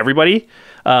damage to everybody,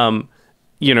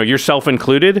 you know, yourself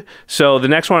included. So the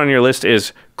next one on your list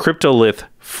is Cryptolith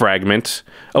Fragment.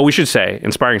 Oh, we should say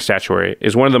Inspiring Statuary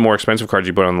is one of the more expensive cards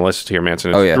you put on the list here,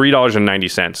 Manson. It's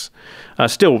 $3.90.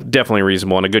 Still definitely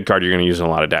reasonable and a good card you're going to use in a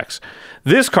lot of decks.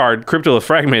 This card, Cryptolith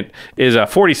Fragment, is a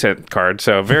 40-cent card,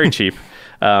 so very cheap.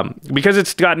 Because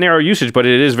it's got narrow usage, but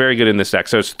it is very good in this deck.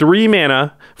 So it's 3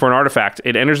 mana for an artifact.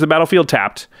 It enters the battlefield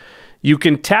tapped. You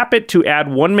can tap it to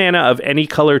add 1 mana of any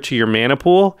color to your mana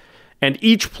pool, and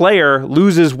each player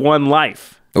loses 1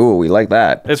 life. Ooh, we like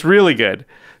that. It's really good.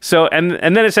 So, and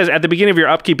then it says at the beginning of your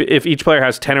upkeep, if each player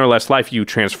has 10 or less life, you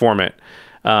transform it.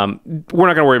 We're not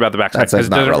going to worry about the backside because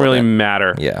it doesn't really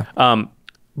matter. Yeah.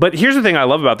 But here's the thing I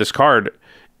love about this card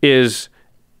is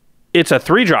it's a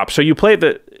 3-drop. So you play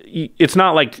it's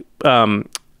not like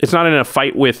it's not in a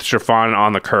fight with Stefan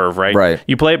on the curve, right? Right.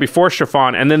 You play it before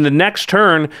Stefan, and then the next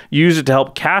turn you use it to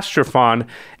help cast Stefan,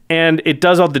 and it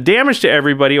does all the damage to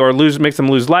everybody or makes them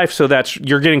lose life. So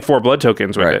you're getting 4 blood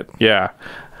tokens with it. Yeah.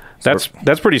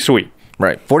 That's pretty sweet.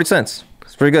 Right. 40 cents.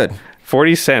 It's pretty good.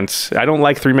 40 cents. I don't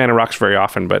like 3-mana rocks very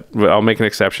often, but I'll make an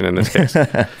exception in this case.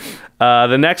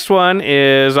 The next one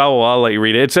is, I'll let you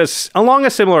read it. It says, along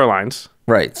a similar lines.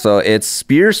 Right. So it's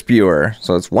Spear Spewer.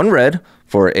 So it's 1 red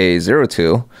for a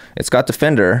 0/2. It's got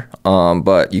Defender,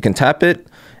 but you can tap it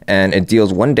and it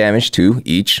deals 1 damage to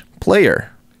each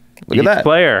player. Look at that. Each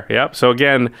player, yep. So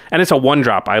again, and it's a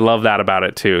 1-drop. I love that about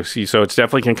it too. See, so it's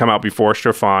definitely can come out before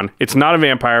Strafon. It's not a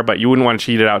vampire, but you wouldn't want to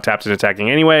cheat it out taps and attacking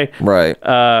anyway. Right.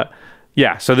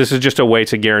 Yeah, so this is just a way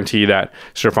to guarantee that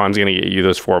Strafon's going to get you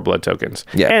those 4 blood tokens.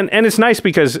 Yeah. And it's nice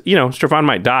because, you know, Strafon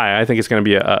might die. I think it's going to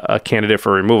be a candidate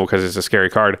for removal because it's a scary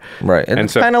card. Right. And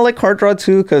it's kind of like card draw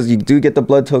too, because you do get the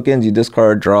blood tokens, you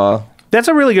discard, draw. That's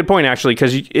a really good point, actually,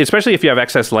 because especially if you have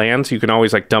excess lands, you can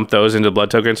always like dump those into blood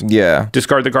tokens. Yeah.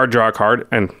 Discard the card, draw a card,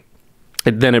 and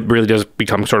then it really does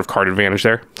become sort of card advantage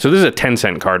there. So this is a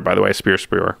 10-cent card, by the way, Spear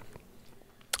Spewer.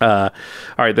 All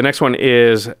right, the next one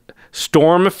is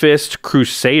Stormfist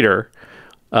Crusader.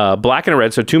 Black and a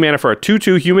red, so 2 mana for a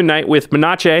 2/2 human knight with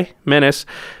Menace, Menace.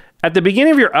 At the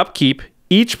beginning of your upkeep,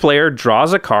 each player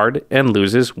draws a card and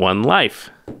loses 1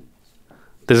 life.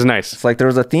 This is nice. It's like there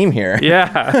was a theme here.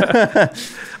 Yeah.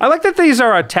 I like that these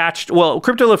are attached. Well,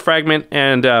 Cryptolith Fragment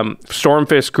and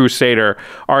Stormfist Crusader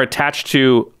are attached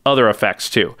to other effects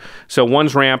too. So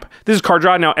one's ramp. This is card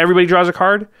draw. Now everybody draws a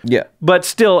card. Yeah. But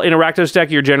still, in a Rakdos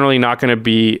deck, you're generally not going to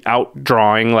be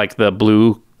outdrawing like the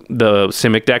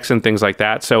Simic decks and things like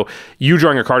that. So you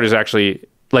drawing a card is actually...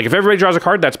 Like, if everybody draws a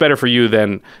card, that's better for you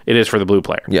than it is for the blue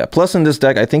player. Yeah, plus in this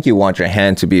deck, I think you want your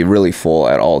hand to be really full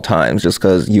at all times, just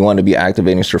because you want to be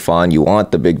activating Strafon, you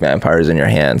want the big vampires in your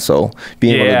hand, so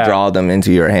being able to draw them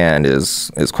into your hand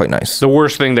is quite nice. The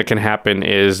worst thing that can happen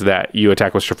is that you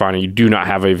attack with Strafon and you do not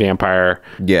have a vampire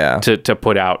to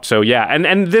put out. So, yeah,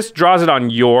 and this draws it on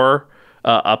your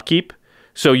upkeep,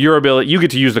 so your ability, you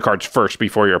get to use the cards first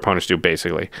before your opponents do,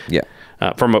 basically. Yeah.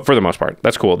 For the most part.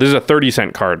 That's cool. This is a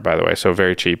 30-cent card, by the way, so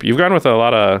very cheap. You've gone with a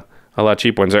lot of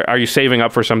cheap ones. Are you saving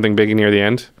up for something big near the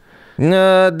end?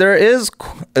 No, there is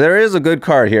a good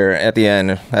card here at the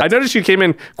end. I noticed you came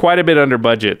in quite a bit under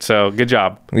budget, so good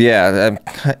job. Yeah,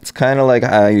 it's kind of like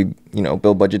I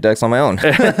build budget decks on my own.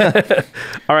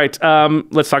 All right,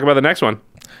 let's talk about the next one.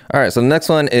 All right, so the next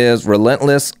one is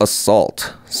Relentless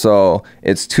Assault. So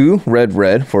it's 2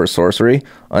 red for a sorcery.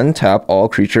 Untap all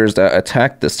creatures that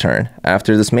attack this turn.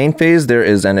 After this main phase, there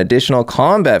is an additional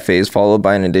combat phase followed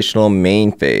by an additional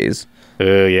main phase.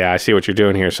 Yeah, I see what you're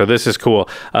doing here. So this is cool.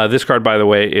 This card, by the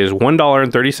way, is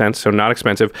 $1.30, so not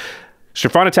expensive.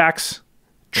 Strafon attacks,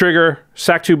 trigger,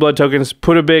 sack 2 blood tokens,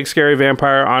 put a big scary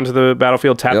vampire onto the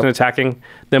battlefield, tapped and attacking,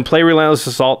 then play Relentless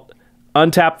Assault.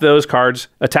 Untap those cards,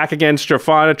 attack again,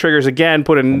 Strafon triggers again,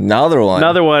 put another one.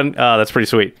 Oh, that's pretty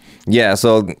sweet. Yeah,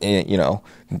 so,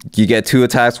 you get 2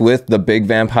 attacks with the big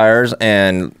vampires,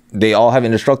 and they all have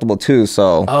indestructible too,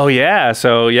 so... Oh, yeah.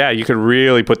 So, yeah, you could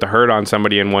really put the hurt on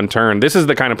somebody in one turn. This is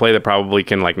the kind of play that probably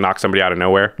can, like, knock somebody out of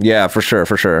nowhere. Yeah, for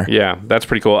sure. Yeah, that's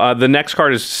pretty cool. The next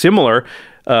card is similar.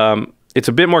 It's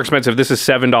a bit more expensive. This is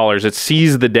 $7. It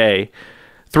Seize the Day.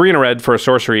 3 and a red for a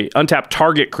sorcery. Untap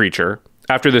target creature.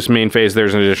 After this main phase,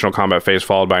 there's an additional combat phase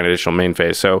followed by an additional main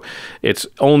phase. So it's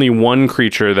only one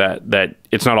creature that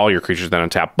it's not all your creatures that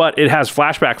untap, but it has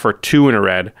flashback for 2 and a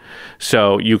red.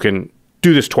 So you can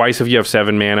do this twice if you have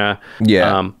 7 mana.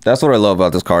 Yeah, that's what I love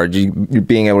about this card. You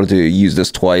being able to use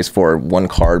this twice for 1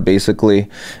 card, basically,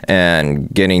 and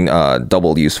getting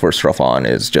double use for Strafon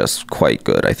is just quite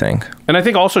good, I think. And I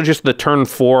think also just the turn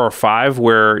 4 or 5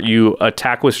 where you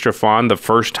attack with Strafon the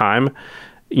first time.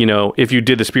 If you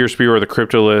did the Spear or the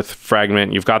Cryptolith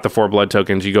Fragment, you've got the 4 blood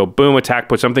tokens, you go boom, attack,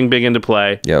 put something big into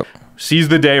play. Yep. Seize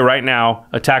the Day right now,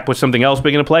 attack, put something else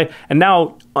big into play. And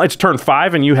now it's turn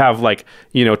 5 and you have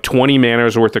 20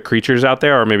 mana's worth of creatures out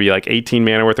there, or maybe 18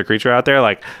 mana worth of creature out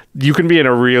there. You can be in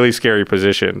a really scary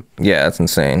position. Yeah, it's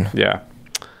insane. Yeah.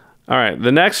 All right.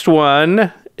 The next one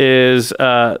is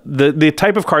the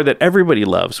type of card that everybody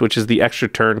loves, which is the extra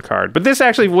turn card. But this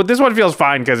one feels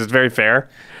fine because it's very fair.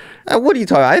 What are you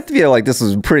talking? I feel like this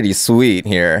is pretty sweet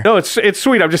here. No, it's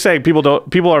sweet. I'm just saying people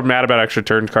are mad about extra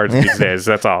turn cards these days.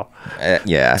 That's all.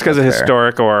 Yeah, it's because of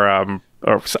historic or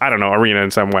I don't know, arena in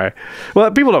some way.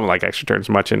 Well, people don't like extra turns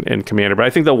much in Commander, but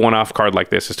I think the one-off card like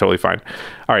this is totally fine.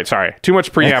 All right, sorry, too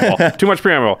much preamble.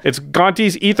 It's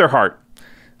Gonti's Aetherheart.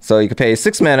 So you can pay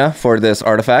 6 mana for this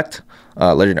artifact.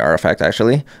 Legendary artifact,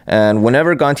 actually. And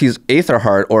whenever Gonti's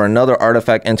Aetherheart or another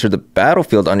artifact enter the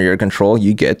battlefield under your control,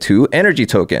 you get 2 energy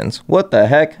tokens. What the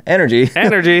heck? Energy.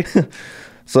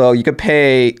 So you could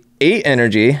pay 8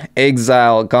 energy,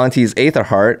 exile Gonti's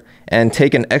Aetherheart, and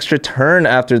take an extra turn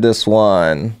after this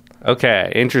one.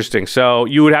 Okay, interesting. So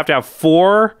you would have to have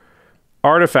 4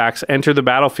 artifacts enter the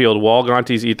battlefield while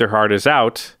Gonti's Aetherheart is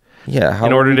out. Yeah,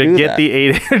 in order to get the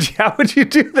 8 energy. How would you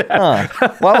do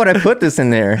that? Why would I put this in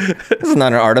there? This is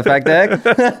not an artifact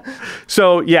deck.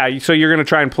 So you're going to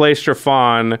try and play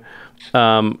Strafon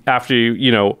after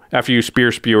you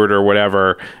spear spew it or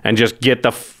whatever, and just get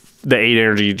the 8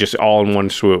 energy just all in one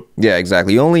swoop. Yeah,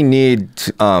 exactly. You only need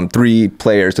 3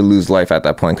 players to lose life at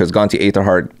that point, because Gonti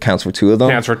Aetherheart counts for 2 of them.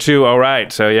 Counts for 2. Oh,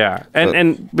 right. So yeah,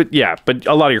 but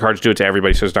a lot of your cards do it to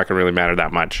everybody, so it's not going to really matter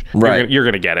that much. Right. You're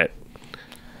going to get it.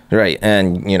 Right,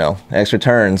 and extra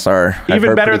turns are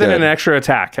even better than an extra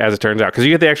attack, as it turns out, because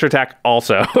you get the extra attack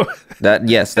also. That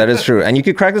is true, and you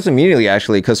could crack this immediately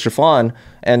actually, because Stefan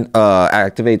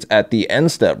activates at the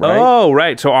end step, right? Oh,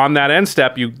 right. So on that end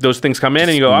step, those things come in,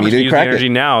 and you go, I'm going to use the energy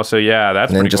now. So yeah,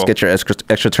 that's and pretty then just cool. get your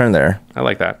extra turn there. I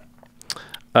like that.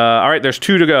 All right, there's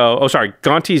 2 to go. Oh, sorry,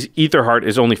 Gonti's Aetherheart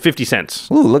is only 50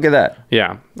 cents. Ooh, look at that.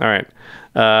 Yeah. All right.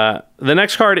 The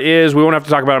next card is, we won't have to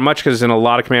talk about it much because it's in a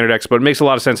lot of commander decks, but it makes a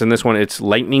lot of sense in this one. It's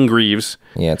Lightning Greaves.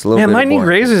 Yeah, it's a little bit Lightning boring.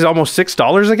 Greaves is almost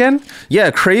 $6 again?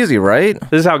 Yeah, crazy, right?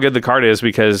 This is how good the card is,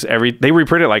 because they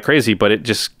reprint it like crazy, but it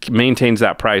just maintains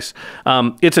that price.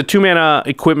 It's a 2-mana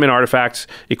equipment artifact,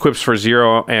 equips for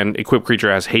 0, and equipped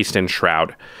creature has haste and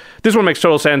shroud. This one makes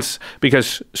total sense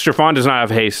because Stefan does not have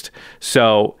haste.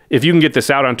 So if you can get this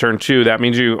out on turn 2, that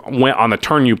means on the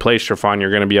turn you play Stefan,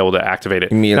 you're going to be able to activate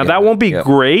it. Now that won't be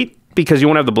great because you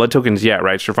won't have the blood tokens yet,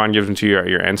 right? Stefan gives them to you at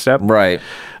your end step. Right.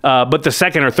 But the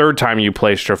second or third time you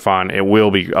play Stefan, it will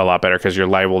be a lot better because you're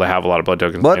liable to have a lot of blood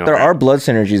tokens. But there are blood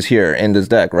synergies here in this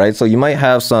deck, right? So you might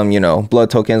have some, blood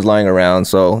tokens lying around.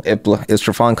 So if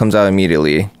Stefan comes out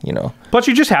immediately, Plus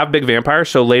you just have big vampires.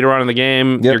 So later on in the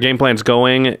game, your game plan's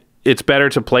going. It's better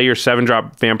to play your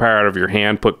 7-drop vampire out of your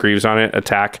hand, put Greaves on it,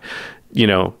 attack,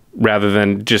 rather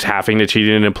than just having to cheat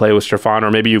in and play with Stefan.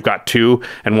 Or maybe you've got 2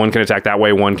 and one can attack that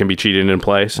way, one can be cheated in and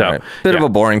play. So right. Bit of a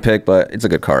boring pick, but it's a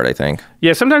good card, I think.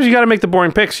 Yeah, sometimes you got to make the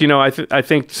boring picks. I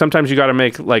think sometimes you got to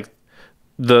make like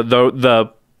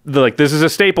the like, this is a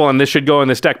staple and this should go in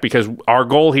this deck, because our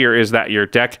goal here is that your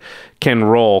deck can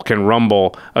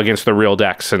rumble against the real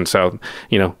decks. And so,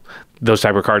 those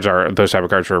type of cards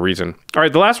for a reason. All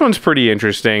right, the last one's pretty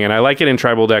interesting, and I like it in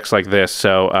tribal decks like this.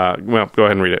 So, go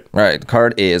ahead and read it. All right, the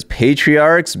card is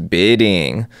Patriarch's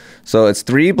Bidding. So it's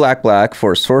 3 black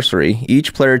for sorcery.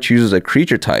 Each player chooses a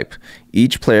creature type.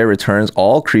 Each player returns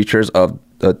all creatures of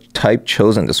the type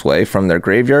chosen this way from their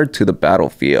graveyard to the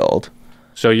battlefield.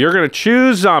 So you're going to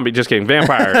choose zombie. Just kidding.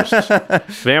 Vampires.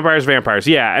 Vampires.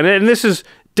 Yeah, and this is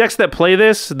decks that play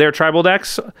this. They're tribal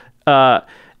decks.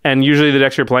 And usually the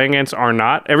decks you're playing against are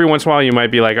not. Every once in a while you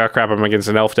might be like, oh crap, I'm against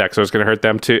an elf deck, so it's going to hurt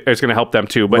them too. It's going to help them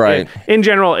too. But right. in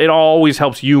general, it always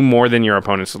helps you more than your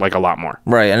opponents, like a lot more.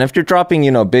 Right, and if you're dropping,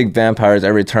 big vampires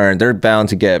every turn, they're bound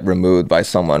to get removed by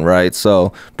someone, right?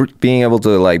 So being able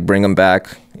to bring them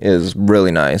back is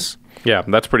really nice. Yeah,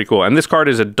 that's pretty cool. And this card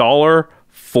is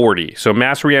 $1.40. So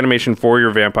mass reanimation for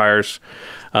your vampires.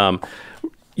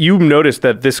 You noticed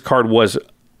that this card was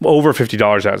over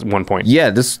 $50 at one point. Yeah,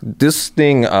 this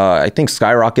thing I think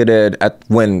skyrocketed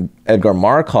when Edgar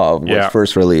Markov was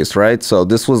first released, right? So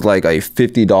this was like a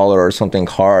 $50 or something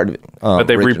card. But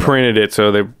they reprinted it,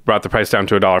 so they brought the price down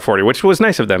to $1.40, which was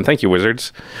nice of them. Thank you,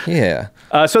 Wizards. Yeah.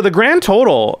 So the grand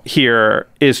total here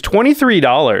is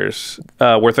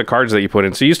 $23 worth of cards that you put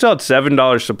in. So you still had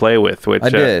 $7 to play with, which I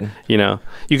did. You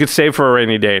could save for a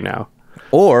rainy day now.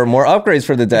 Or more upgrades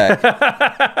for the deck.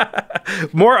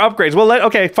 More upgrades. Well,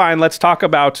 okay, fine. Let's talk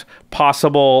about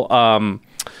possible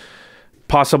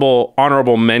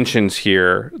honorable mentions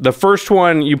here. The first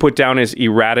one you put down is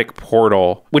Erratic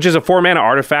Portal, which is a 4-mana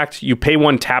artifact. You pay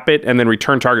 1, tap it, and then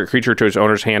return target creature to its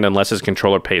owner's hand unless his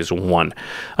controller pays 1.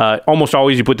 Almost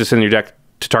always you put this in your deck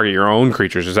to target your own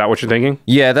creatures. Is that what you're thinking?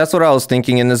 Yeah, that's what I was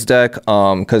thinking in this deck,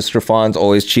 because Stefan's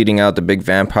always cheating out the big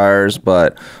vampires,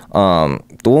 but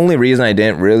the only reason I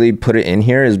didn't really put it in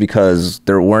here is because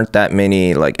there weren't that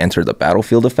many enter the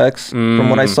battlefield effects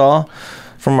from what I saw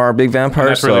from our big vampires. And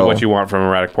that's really what you want from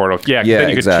Erratic Portal. Yeah, then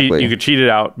you exactly. You could cheat it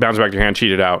out, bounce back to your hand,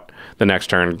 cheat it out the next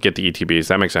turn, get the ETBs.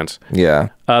 That makes sense. Yeah.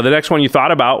 The next one you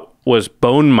thought about was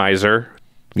Bone Miser.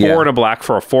 4 and a black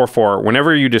for a 4/4.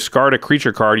 Whenever you discard a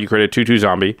creature card, you create a 2/2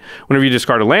 zombie. Whenever you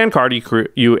discard a land card,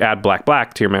 you add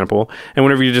black to your mana pool. And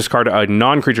whenever you discard a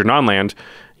non-creature, non-land,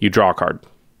 you draw a card.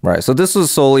 Right. So this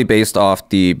is solely based off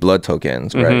the blood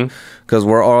tokens, right? Because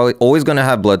we're always going to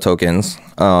have blood tokens,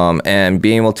 and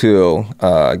being able to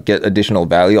get additional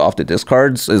value off the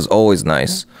discards is always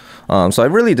nice. So I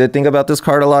really did think about this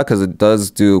card a lot because it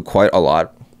does do quite a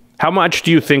lot. How much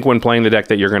do you think when playing the deck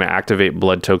that you're going to activate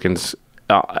blood tokens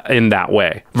in that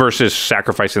way versus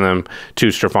sacrificing them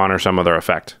to Stefan or some other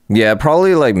effect? Yeah,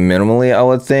 probably minimally, I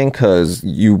would think, because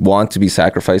you want to be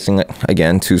sacrificing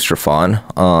again to Stefan.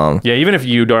 Yeah, even if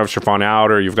you don't have Stefan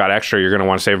out or you've got extra, you're going to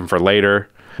want to save them for later.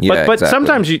 Yeah, but exactly.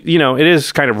 sometimes you know it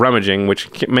is kind of rummaging,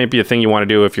 which might be a thing you want to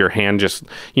do if your hand just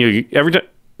every time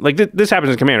like this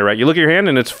happens in Commander, right? You look at your hand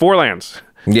and it's 4 lands.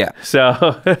 Yeah.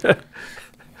 So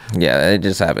Yeah, it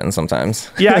just happens sometimes.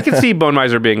 yeah, I can see Bone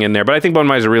Miser being in there, but I think Bone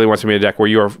Miser really wants to be a deck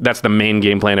where that's the main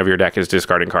game plan of your deck is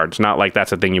discarding cards. Not like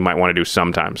that's a thing you might want to do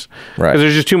sometimes. Right. Because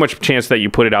there's just too much chance that you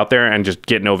put it out there and just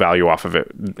get no value off of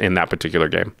it in that particular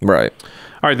game. Right.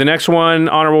 All right, the next one,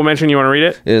 honorable mention, you want to read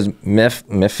it? Is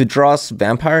Mephidros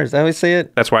Vampire? Is that how we say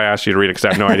it? That's why I asked you to read it, because I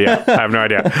have no idea. I have no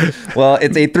idea. Well,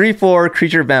 it's a 3/4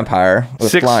 creature vampire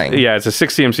with flying. Yeah, it's a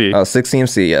 6 CMC. Oh, 6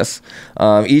 CMC, yes.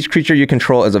 Each creature you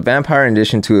control is a vampire in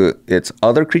addition to its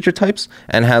other creature types,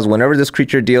 and has whenever this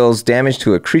creature deals damage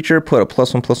to a creature, put a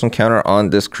 +1/+1 counter on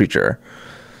this creature.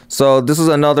 So this is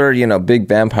another, big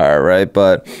vampire, right?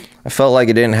 But I felt like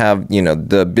it didn't have,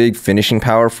 the big finishing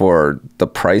power for the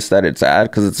price that it's at,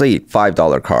 because it's a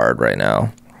 $5 card right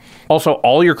now. Also,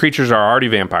 all your creatures are already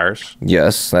vampires.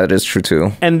 Yes, that is true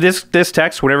too. And this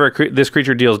text, whenever this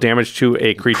creature deals damage to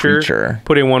a creature.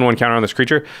 Put a 1/1 counter on this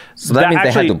creature. So that means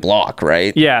they had to block,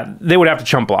 right? Yeah, they would have to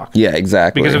chump block. Yeah,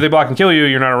 exactly. Because if they block and kill you,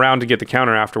 you're not around to get the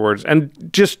counter afterwards. And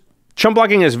just chump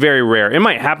blocking is very rare. It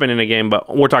might happen in a game,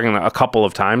 but we're talking a couple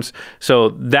of times. So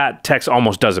that text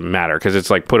almost doesn't matter because it's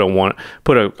like put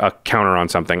a counter on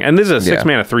something. And this is a 6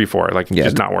 mana 3/4. Like,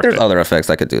 just not worth it. There's other effects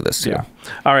that could do this too. Yeah.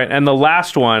 All right, and the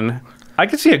last one, I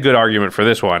could see a good argument for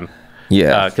this one.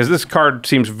 Yeah. Because this card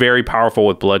seems very powerful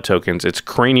with blood tokens. It's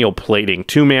Cranial Plating,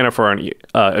 2 mana for an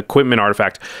equipment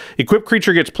artifact. Equipped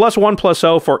creature gets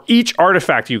 +1/+0 for each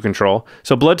artifact you control.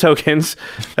 So blood tokens,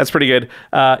 that's pretty good.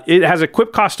 It has a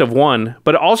equip cost of 1,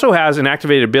 but it also has an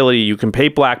activated ability. You can pay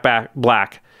you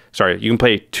can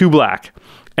pay 2 black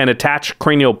and attach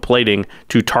Cranial Plating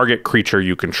to target creature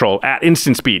you control at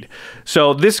instant speed.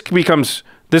 So this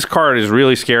card is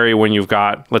really scary when you've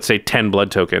got, let's say, 10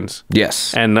 blood tokens.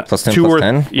 Yes. And +10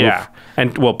 +10? Oof. Yeah.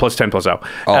 And, well, +10/+0.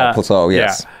 +0,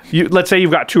 yes. Yeah. Let's say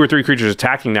you've got 2 or 3 creatures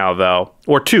attacking now, though.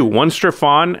 Or 2. One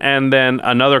Strafon and then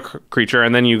another creature.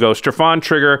 And then you go Strafon,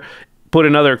 trigger, put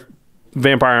another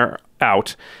vampire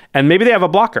out. And maybe they have a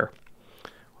blocker.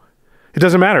 It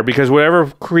doesn't matter because whatever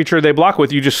creature they block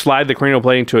with, you just slide the Cranial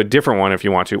Plating to a different one if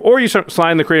you want to. Or you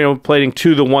slide the Cranial Plating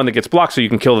to the one that gets blocked so you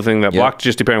can kill the thing that blocked,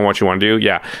 just depending on what you want to do.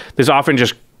 Yeah. This often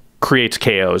just creates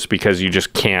KOs because you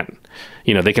just can't,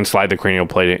 they can slide the Cranial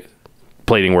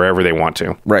Plating wherever they want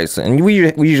to. Right. So, and we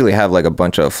usually have like a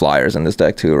bunch of flyers in this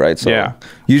deck too, right? So yeah.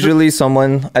 Usually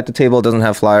someone at the table doesn't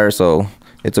have flyers, so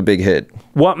it's a big hit.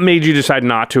 What made you decide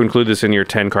not to include this in your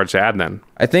 10 cards to add then?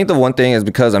 I think the one thing is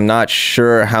because I'm not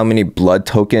sure how many blood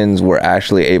tokens we're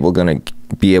actually gonna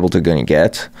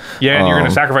get. Yeah, and you're going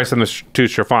to sacrifice them to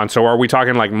Strafon. So are we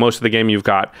talking like most of the game you've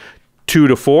got 2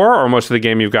 to 4, or most of the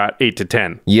game you've got 8 to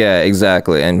 10? Yeah,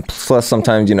 exactly. And plus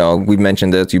sometimes, we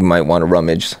mentioned this, you might want to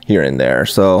rummage here and there.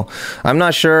 So I'm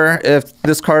not sure if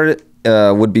this card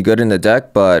would be good in the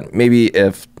deck, but maybe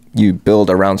if you build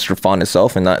around Strafon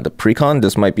itself and not the Precon,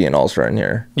 this might be an all-star in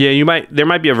here. Yeah, there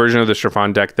might be a version of the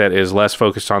Strafon deck that is less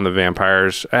focused on the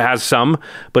vampires. It has some,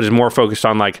 but is more focused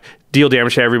on like deal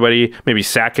damage to everybody, maybe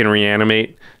sack and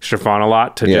reanimate Strafon a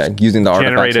lot to just using the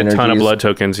generate a ton of synergies. blood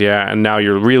tokens. Yeah, and now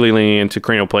you're really leaning into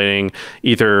Cranial Plating,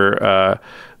 Ether,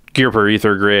 Gear per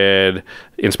Ether Grid,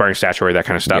 Inspiring Statuary, that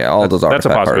kind of stuff. Yeah, all those artifact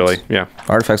That's a possibility. cards. Yeah,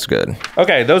 artifacts are good.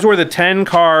 Okay, those were the 10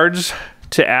 cards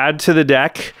to add to the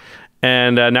deck.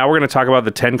 And now we're going to talk about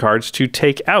the 10 cards to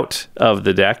take out of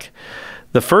the deck.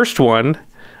 The first one,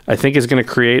 I think, is going to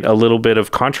create a little bit of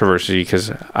controversy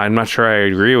because I'm not sure I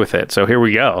agree with it. So here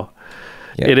we go.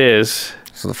 Yep. It is.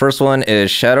 So the first one is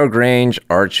Shadowgrange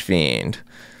Archfiend.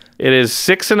 It is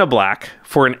 6 and a black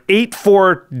for an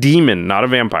 8/4 demon, not a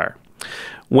vampire.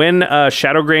 When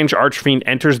Shadowgrange Archfiend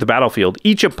enters the battlefield,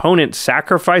 each opponent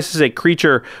sacrifices a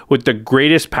creature with the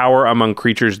greatest power among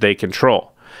creatures they control.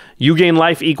 You gain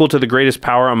life equal to the greatest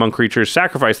power among creatures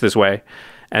sacrificed this way.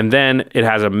 And then it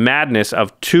has a madness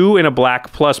of 2 and a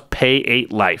black plus pay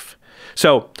 8 life.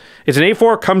 So it's an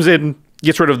 8/4, comes in,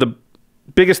 gets rid of the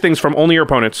biggest things from only your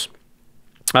opponents.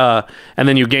 And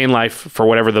then you gain life for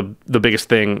whatever the biggest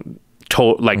thing,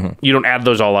 you don't add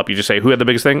those all up. You just say, who had the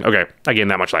biggest thing? Okay, I gain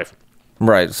that much life.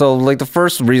 Right. So like the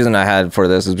first reason I had for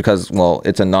this is because, well,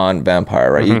 it's a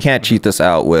non-vampire, right? You can't cheat this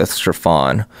out with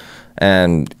Strafon.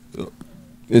 And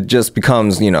it just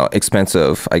becomes,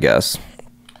 expensive, I guess.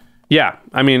 Yeah,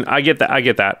 I mean, I get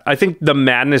that. I think the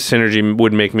madness synergy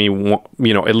would make me,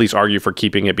 at least argue for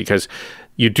keeping it because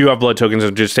you do have blood tokens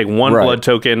and just take one blood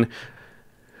token.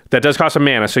 That does cost a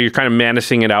mana, so you're kind of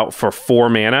manacing it out for 4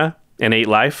 mana and 8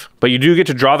 life. But you do get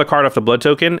to draw the card off the blood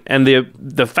token, and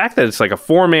the fact that it's like a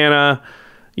 4 mana,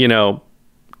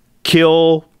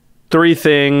 kill 3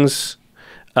 things.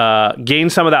 Gain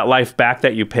some of that life back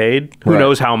that you paid. Who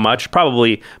knows how much?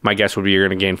 Probably my guess would be you're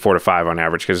going to gain 4 to 5 on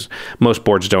average because most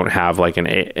boards don't have like an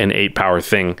 8 power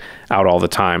thing out all the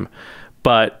time.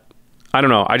 But I don't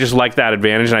know. I just like that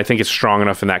advantage, and I think it's strong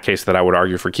enough in that case that I would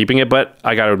argue for keeping it. But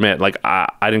I got to admit, like I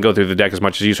didn't go through the deck as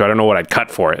much as you, so I don't know what I'd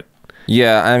cut for it.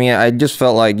 Yeah, I mean, I just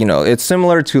felt like, it's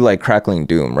similar to like Crackling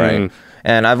Doom, right?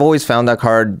 And I've always found that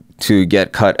card to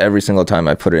get cut every single time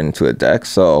I put it into a deck.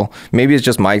 So maybe it's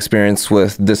just my experience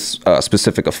with this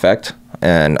specific effect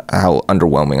and how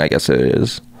underwhelming I guess it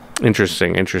is.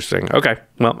 Interesting. Okay,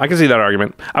 well, I can see that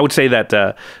argument. I would say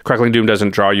that Crackling Doom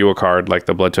doesn't draw you a card like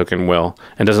the Blood Token will,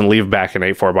 and doesn't leave back an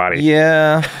 8/4 body.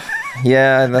 Yeah,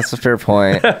 that's a fair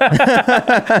point.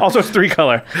 Also, it's 3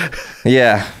 color.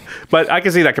 Yeah. But I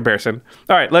can see that comparison.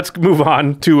 All right, let's move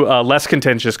on to a less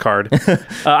contentious card.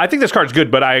 I think this card's good,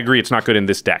 but I agree it's not good in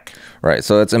this deck. Right,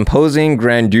 so it's Imposing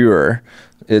Grandeur.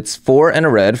 It's 4 and a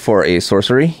red for a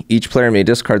sorcery. Each player may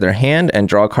discard their hand and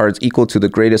draw cards equal to the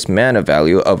greatest mana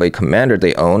value of a commander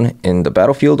they own in the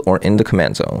battlefield or in the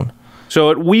command zone. So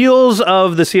it wheels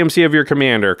of the CMC of your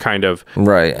commander, kind of.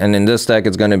 Right, and in this deck,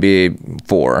 it's going to be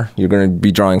 4. You're going to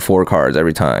be drawing 4 cards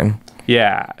every time.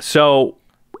 Yeah, so...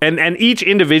 And each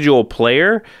individual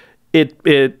player,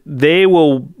 they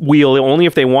will wheel only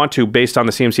if they want to based on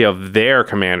the CMC of their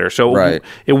commander. So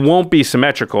it won't be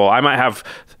symmetrical. I might have,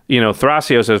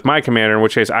 Thrasios as my commander, in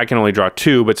which case I can only draw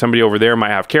 2, but somebody over there might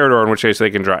have Carador, in which case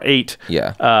they can draw 8.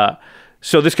 Yeah.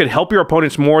 So this could help your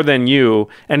opponents more than you.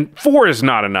 And 4 is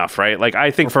not enough, right? Like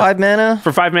I think for 5 mana?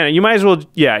 For 5 mana, you might as well,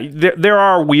 there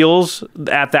are wheels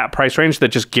at that price range that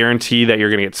just guarantee that you're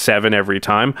going to get 7 every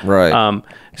time. Right.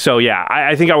 So yeah,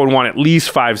 I think I would want at least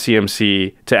 5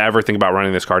 CMC to ever think about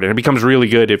running this card. And it becomes really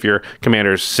good if your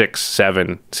commander's 6,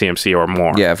 7 CMC or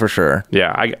more. Yeah, for sure.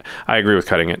 Yeah, I agree with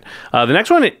cutting it. The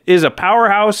next one is a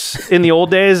powerhouse in the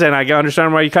old days, and I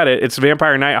understand why you cut it. It's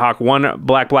Vampire Nighthawk, 1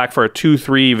 black for a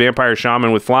 2/3 Vampire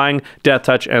Shaman with flying, death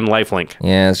touch, and lifelink.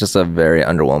 Yeah, it's just a very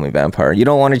underwhelming vampire. You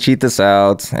don't want to cheat this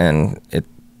out, and it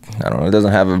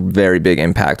doesn't have a very big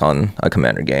impact on a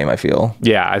commander game, I feel.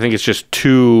 Yeah, I think it's just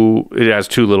it has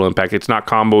too little impact. It's not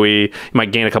combo-y. You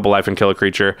might gain a couple life and kill a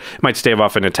creature. It might stave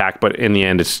off an attack, but in the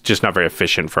end, it's just not very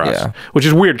efficient for us. Which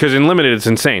is weird, because in Limited, it's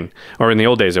insane. Or in the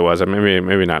old days, it was.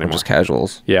 Maybe not anymore. Just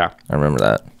casuals. Yeah. I remember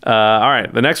that. All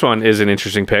right, the next one is an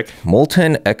interesting pick.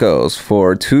 Molten Echoes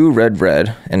for 2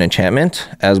 red, an enchantment.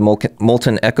 As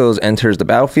Molten Echoes enters the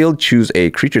battlefield, choose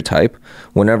a creature type.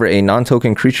 Whenever a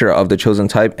non-token creature of the chosen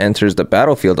type enters the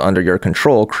battlefield under your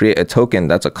control, create a token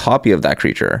that's a copy of that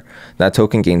creature. That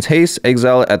token gains haste,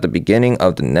 exile at the beginning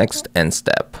of the next end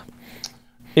step.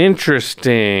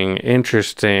 Interesting.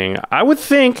 I would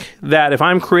think that if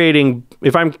I'm putting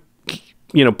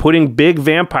big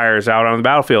vampires out on the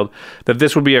battlefield, that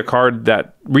this would be a card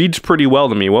that reads pretty well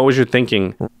to me. What was your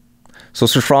thinking? So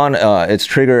Saffron, its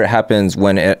trigger happens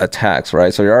when it attacks,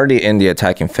 right? So you're already in the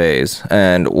attacking phase.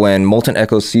 And when Molten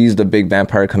Echo sees the big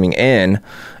vampire coming in,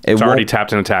 it's already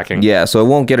tapped and attacking. Yeah, so it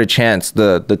won't get a chance.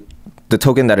 The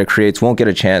token that it creates won't get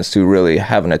a chance to really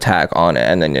have an attack on it,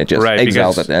 and then it just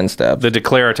exiles at the end step. The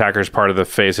declare attacker's part of the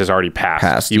phase has already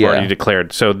passed. You've yeah. already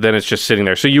declared, so then it's just sitting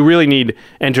there. So you really need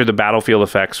enter the battlefield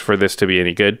effects for this to be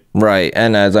any good. Right,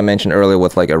 and as I mentioned earlier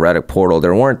with like Erratic Portal,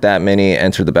 there weren't that many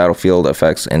enter the battlefield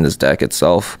effects in this deck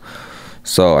itself.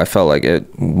 So I felt like it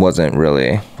wasn't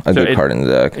really a good card in the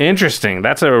deck. Interesting.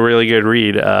 That's a really good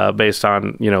read based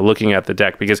on, looking at the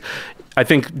deck, because I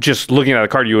think just looking at the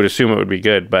card, you would assume it would be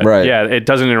good. But yeah, it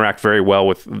doesn't interact very well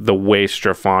with the way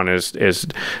Straffon is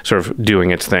sort of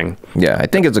doing its thing. Yeah, I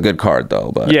think it's a good card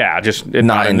though. But yeah, just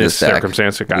not in this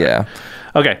circumstance. Yeah.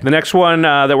 Okay, the next one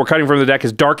that we're cutting from the deck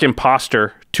is Dark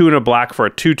Imposter, 2 and a black for a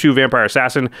 2/2 Vampire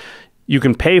Assassin. You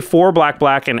can pay 4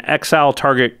 black and exile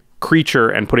target creature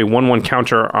and put a 1/1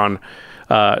 counter on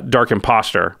Dark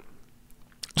Imposter.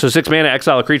 So 6 mana,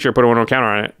 exile a creature, put a 1/1 counter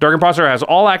on it. Dark Imposter has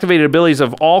all activated abilities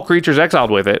of all creatures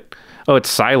exiled with it. Oh,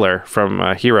 it's Sylar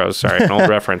from Heroes. Sorry, an old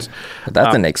reference.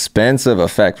 That's an expensive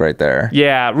effect right there.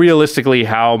 Yeah, realistically,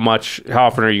 how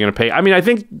often are you going to pay? I mean, I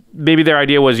think maybe their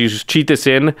idea was you just cheat this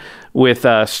in with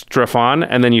Straffon,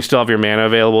 and then you still have your mana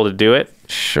available to do it.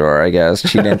 Sure, I guess.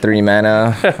 Cheat in 3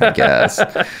 mana, I guess.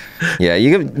 Yeah,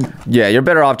 you're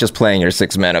better off just playing your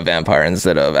 6 mana vampire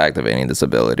instead of activating this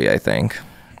ability, I think.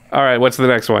 All right, what's the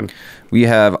next one? We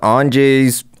have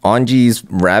Anji's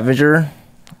Ravager.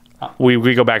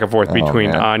 We go back and forth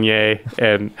between Anye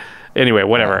and anyway,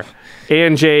 whatever.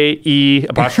 ANJE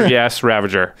apostrophe S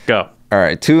Ravager. Go. All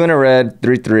right, 2 and a red,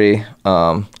 3/3.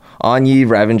 Anyi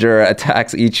Ravager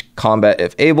attacks each combat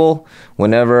if able.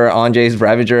 Whenever Anjay's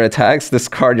Ravager attacks,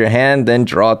 discard your hand, then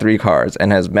draw 3 cards,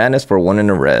 and has madness for 1 in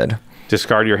a red.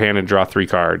 Discard your hand and draw 3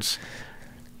 cards.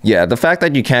 Yeah, the fact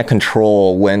that you can't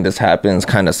control when this happens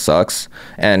kind of sucks.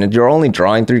 And you're only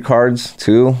drawing 3 cards,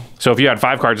 too. So if you had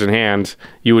 5 cards in hand,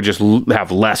 you would just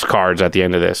have less cards at the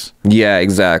end of this. Yeah,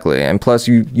 exactly. And plus,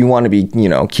 you want to be,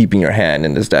 keeping your hand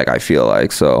in this deck, I feel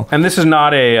like, so. And this is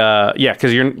not a,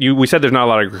 because we said there's not a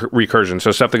lot of recursion.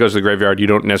 So stuff that goes to the graveyard, you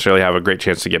don't necessarily have a great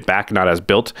chance to get back, not as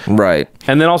built. Right.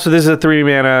 And then also, this is a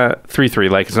 3-mana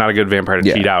 3/3. Like, it's not a good vampire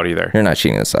to cheat out either. You're not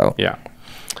cheating this out. Yeah.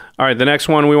 All right, the next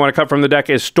one we want to cut from the deck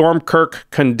is Stormkirk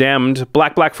Condemned.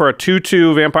 Black for a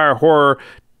 2/2 vampire horror.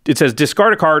 It says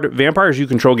discard a card. Vampires you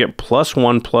control get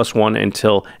 +1/+1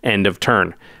 until end of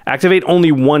turn. Activate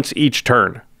only once each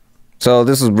turn. So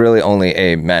this is really only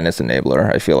a madness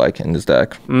enabler, I feel like, in this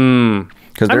deck.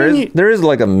 Because there is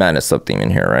like a madness sub-theme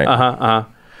in here, right?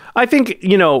 I think,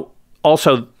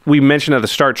 also, we mentioned at the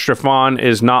start, Stefan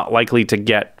is not likely to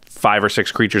get 5 or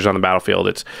 6 creatures on the battlefield.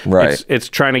 It's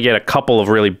trying to get a couple of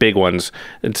really big ones.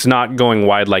 It's not going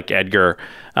wide like Edgar.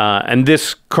 And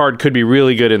this card could be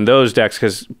really good in those decks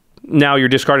because now you're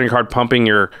discarding a card, pumping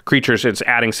your creatures. It's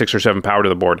adding 6 or 7 power to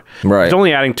the board. Right. It's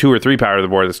only adding 2 or 3 power to the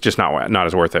board. It's just not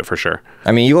as worth it for sure.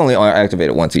 I mean, you only activate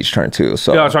it once each turn too.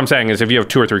 So that's what I'm saying is if you have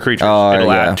 2 or 3 creatures,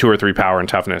 it'll add 2 or 3 power and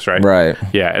toughness, right? Right.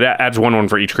 Yeah, it adds 1/1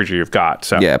 for each creature you've got.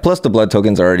 So yeah. Plus the blood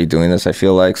tokens are already doing this, I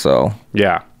feel like. So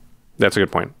yeah, that's a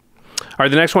good point. All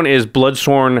right, the next one is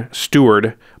Bloodsworn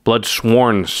Steward.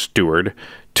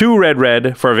 2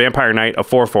 red for a Vampire Knight, a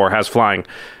 4/4, has flying.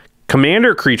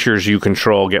 Commander creatures you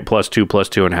control get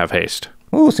 +2/+2 and have haste.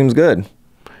 Ooh, seems good.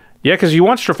 Yeah, because you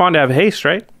want Stefan to have haste,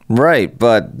 right? Right,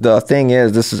 but the thing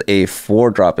is, this is a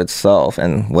 4-drop itself.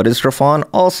 And what is Stefan?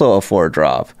 Also a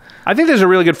 4-drop. I think there's a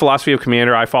really good philosophy of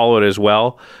Commander. I follow it as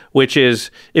well, which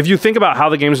is if you think about how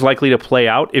the game is likely to play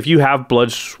out, if you have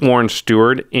Bloodsworn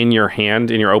Steward in your hand,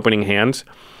 in your opening hands,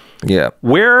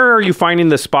 where are you finding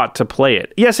the spot to play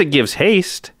it? Yes, it gives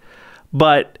haste,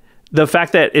 but the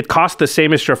fact that it costs the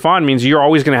same as Stefan means you're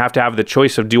always going to have the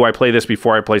choice of, do I play this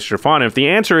before I play Stefan? And if the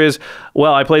answer is,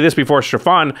 well, I play this before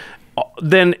Stefan,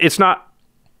 then it's not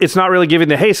really giving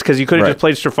the haste because you could have just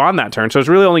played Stefan that turn. So it's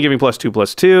really only giving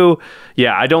 +2/+2.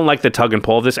 Yeah, I don't like the tug and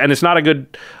pull of this. And it's not a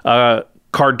good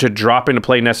card to drop into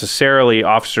play necessarily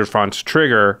off Stefan's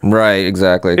trigger. Right,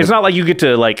 exactly. It's not like you get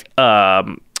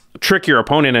to trick your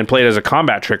opponent and play it as a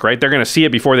combat trick, right? They're going to see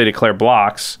it before they declare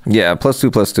blocks. Yeah,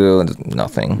 +2/+2,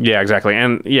 nothing. Yeah, exactly.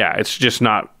 And yeah, it's just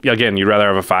not, again, you'd rather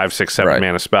have a 5, 6, 7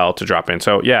 mana spell to drop in.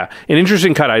 So yeah, an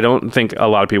interesting cut. I don't think a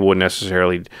lot of people would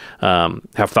necessarily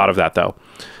have thought of that though.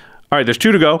 All right, there's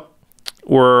 2 to go.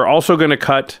 We're also going to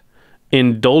cut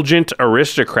Indulgent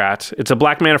Aristocrat. It's a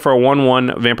black mana for a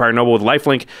 1/1 Vampire Noble with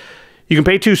lifelink. You can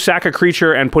pay 2, sack a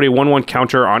creature, and put a 1/1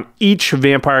 counter on each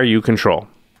vampire you control.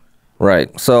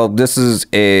 Right. So this is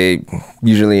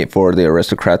usually for the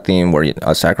aristocrat theme where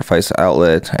a sacrifice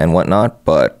outlet and whatnot,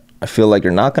 but I feel like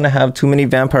you're not going to have too many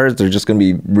vampires. They're just going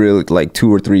to be really like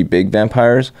 2 or 3 big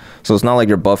vampires. So it's not like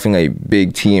you're buffing a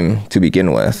big team to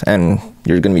begin with. And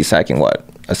you're going to be sacking what?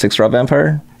 A 6-drop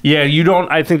vampire? Yeah, you don't.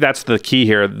 I think that's the key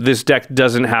here. This deck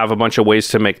doesn't have a bunch of ways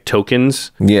to make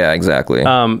tokens. Yeah, exactly.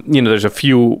 There's a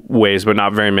few ways, but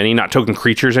not very many. Not token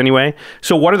creatures anyway.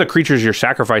 So what are the creatures you're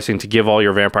sacrificing to give all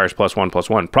your vampires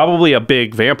 +1/+1? Probably a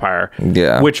big vampire.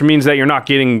 Yeah. Which means that you're not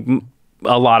getting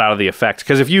a lot out of the effect.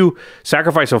 Because if you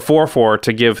sacrifice a 4/4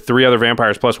 to give 3 other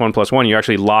vampires +1/+1, you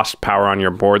actually lost power on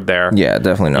your board there. Yeah,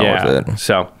 definitely not worth it.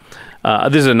 So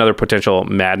this is another potential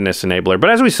madness enabler.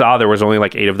 But as we saw, there was only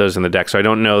like 8 of those in the deck. So I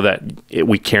don't know that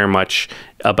we care much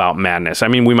about madness. I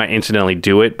mean, we might incidentally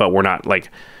do it, but we're not like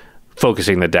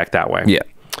focusing the deck that way. Yeah.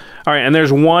 All right, and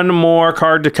there's one more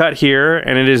card to cut here,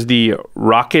 and it is the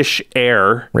Rakish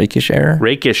Heir. Rakish Heir?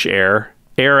 Rakish Heir.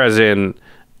 Heir as in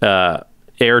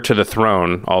heir to the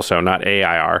throne, also, not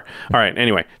AIR. All right,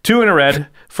 anyway. 2 in a red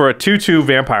for a 2/2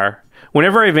 vampire.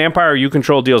 Whenever a vampire you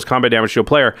control deals combat damage to a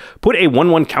player, put a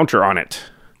 1/1 counter on it.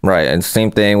 Right, and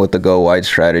same thing with the go wide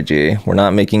strategy. We're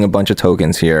not making a bunch of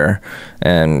tokens here,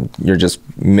 and you're just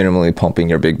minimally pumping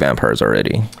your big vampires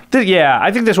already. Yeah,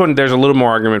 I think this one there's a little more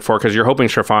argument for because you're hoping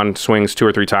Stefan swings 2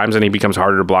 or 3 times and he becomes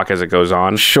harder to block as it goes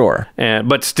on. Sure.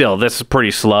 But still, this is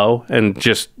pretty slow, and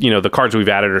just, the cards we've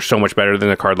added are so much better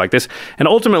than a card like this. And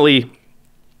ultimately,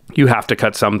 you have to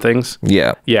cut some things.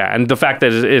 Yeah. Yeah, and the fact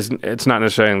that it's not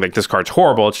necessarily like this card's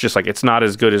horrible, it's just like it's not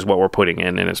as good as what we're putting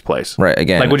in its place. Right,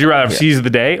 again. Like, would you rather have Seize the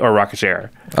Day or Rakish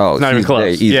Heir? Oh, it's not even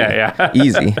close. Easy. Yeah.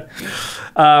 Easy.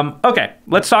 Okay,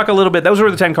 let's talk a little bit. Those were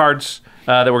the 10 cards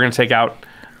that we're going to take out.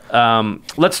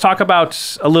 Let's talk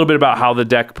about a little bit about how the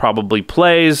deck probably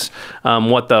plays,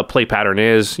 what the play pattern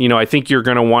is. You know, I think you're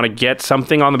going to want to get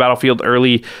something on the battlefield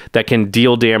early that can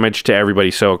deal damage to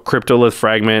everybody. So Cryptolith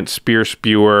Fragment, Spear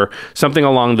Spewer, something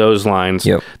along those lines.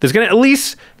 Yep. That's going to at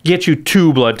least get you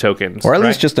 2 blood tokens. Or at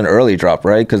least just an early drop,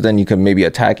 right? Because then you can maybe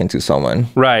attack into someone.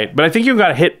 Right. But I think you've got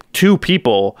to hit 2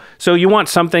 people. So you want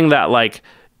something that, like,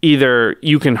 either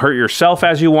you can hurt yourself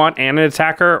as you want and an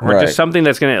attacker, or just something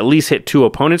that's going to at least hit 2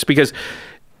 opponents, because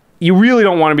you really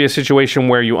don't want to be a situation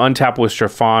where you untap with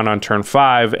Stefan on turn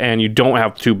 5 and you don't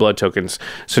have 2 blood tokens.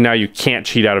 So now you can't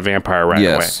cheat out a vampire right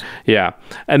away. Yeah.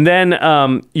 And then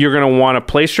you're going to want to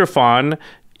play Stefan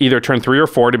either turn 3 or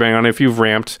 4, depending on if you've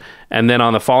ramped. And then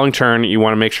on the following turn, you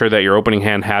want to make sure that your opening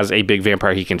hand has a big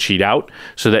vampire he can cheat out,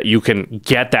 so that you can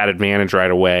get that advantage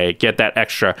right away, get that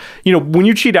extra. You know, when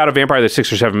you cheat out a vampire that's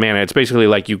 6 or 7 mana, it's basically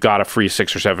like you got a free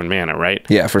 6 or 7 mana, right?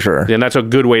 Yeah, for sure. And that's a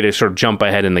good way to sort of jump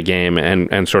ahead in the game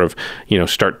and sort of, you know,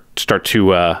 start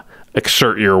to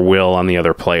exert your will on the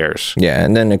other players. Yeah,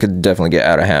 and then it could definitely get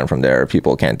out of hand from there.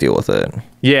 People can't deal with it.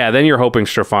 Yeah, then you're hoping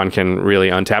Stefan can really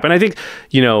untap. And I think,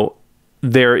 you know,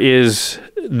 there is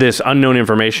this unknown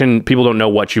information. People don't know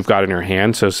what you've got in your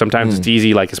hand. So sometimes it's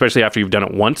easy, like, especially after you've done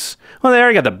it once. Well, they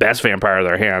already got the best vampire in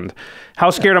their hand. How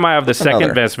scared am I of the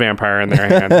second best vampire in their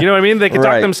hand? You know what I mean? They can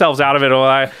talk themselves out of it.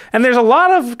 And there's a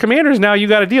lot of commanders now you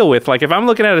got to deal with. Like, if I'm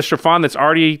looking at a Stefan that's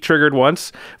already triggered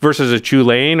once versus a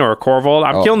Chulane or a Corvold,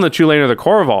 I'm killing the Chulane or the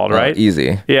Corvold, right?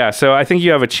 Easy. Yeah, so I think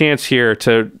you have a chance here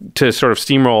to sort of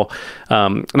steamroll,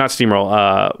 not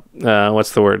steamroll,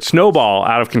 what's the word? Snowball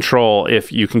out of control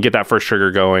if you can get that first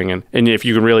trigger going. And if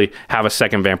you can really have a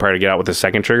second vampire to get out with the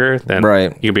second trigger, then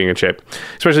you can be in good shape.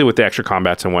 Especially with the extra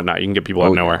combats and whatnot. You can get people out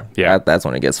of nowhere. Yeah. That's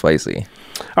when it gets spicy.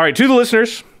 All right, to the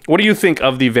listeners, what do you think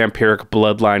of the Vampiric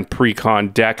Bloodline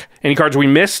Precon deck? Any cards we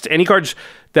missed? Any cards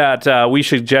that we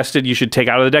suggested you should take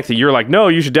out of the deck that you're like, no,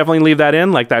 you should definitely leave that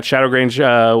in, like that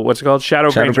Shadowgrange, what's it called?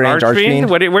 Shadowgrange Archfiend?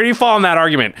 Where do you fall on that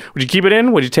argument? Would you keep it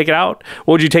in? Would you take it out?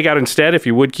 What would you take out instead if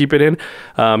you would keep it in?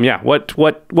 What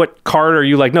card are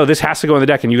you like, no, this has to go in the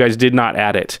deck and you guys did not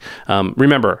add it?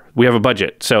 Remember, we have a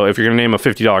budget, so if you're going to name a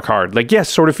 $50 card, like, yes,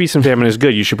 Sword of Feast and Famine is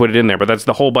good, you should put it in there, but that's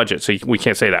the whole budget, so we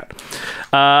can't say that.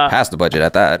 Past the budget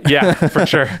at that. Yeah, for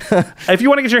sure. If you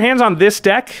want to get your hands on this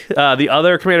deck, the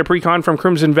other Commander Precon from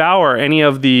Crimson Vow, or any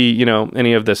of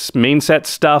the main set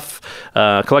stuff,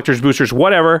 collectors, boosters,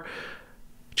 whatever,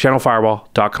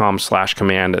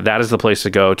 channelfireball.com/command. That is the place to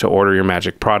go to order your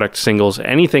Magic product, singles,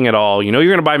 anything at all. You know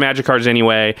you're going to buy Magic cards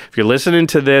anyway. If you're listening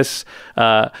to this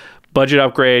budget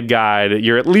upgrade guide,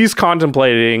 you're at least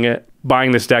contemplating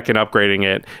buying this deck and upgrading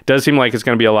it. Does seem like it's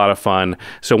going to be a lot of fun.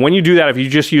 So when you do that, if you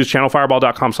just use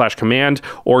channelfireball.com/command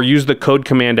or use the code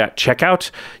command at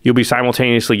checkout, you'll be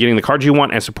simultaneously getting the cards you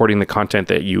want and supporting the content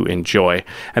that you enjoy.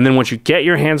 And then once you get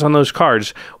your hands on those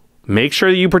cards, make sure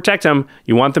that you protect them.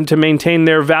 You want them to maintain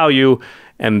their value.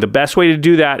 And the best way to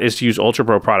do that is to use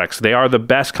UltraPro products. They are the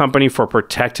best company for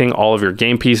protecting all of your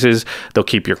game pieces. They'll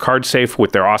keep your cards safe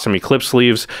with their awesome Eclipse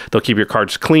sleeves. They'll keep your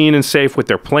cards clean and safe with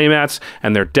their playmats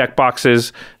and their deck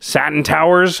boxes. Satin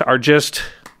towers are just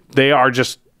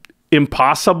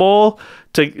impossible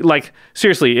to, like,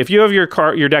 seriously, if you have your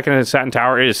deck in a satin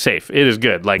tower, it is safe. It is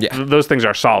good. Like, those things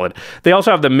are solid. They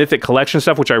also have the Mythic Collection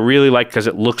stuff, which I really like because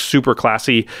it looks super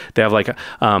classy. They have, like,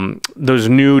 those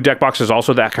new deck boxes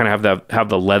also that kind of have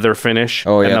the leather finish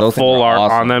and the full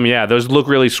art on them. Yeah, those look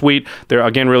really sweet. They're,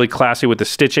 again, really classy with the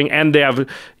stitching, and they have,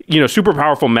 you know, super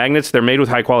powerful magnets. They're made with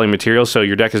high quality materials, so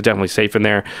your deck is definitely safe in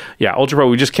there. Yeah,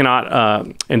 UltraPro, we just cannot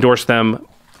endorse them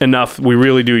enough. We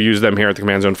really do use them here at the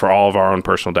Command Zone for all of our own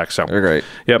personal decks. So they're great.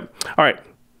 Yep. All right.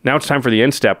 Now it's time for the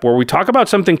end step where we talk about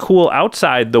something cool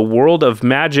outside the world of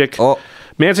Magic. Oh,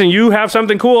 Manson, you have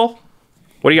something cool.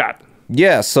 What do you got?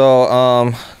 Yeah.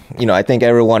 So, you know, I think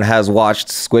everyone has watched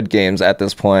Squid Games at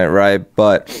this point, right?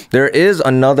 But there is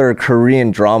another Korean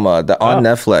drama that on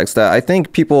Netflix that I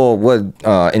think people would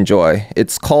enjoy.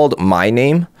 It's called My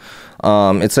Name.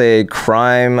 It's a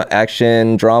crime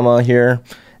action drama here.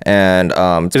 And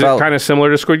is it kind of similar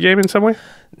to Squid Game in some way?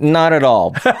 Not at all.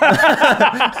 But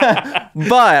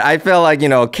I feel like, you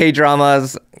know,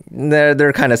 K-dramas,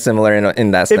 they're kind of similar in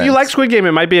that sense. If you like Squid Game,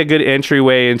 it might be a good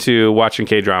entryway into watching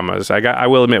K-dramas. I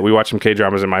will admit, we watch some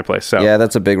K-dramas in my place. So yeah,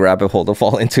 that's a big rabbit hole to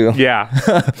fall into. Yeah.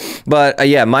 But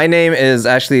yeah, My Name is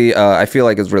actually, I feel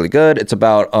like it's really good. It's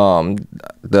about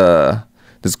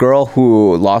this girl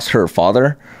who lost her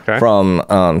father from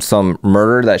some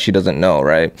murder that she doesn't know,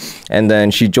 right? And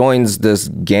then she joins this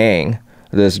gang,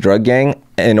 this drug gang,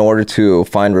 in order to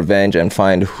find revenge and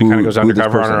find who. She kind of goes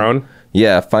undercover on her own.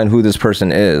 Yeah, find who this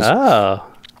person is. Oh.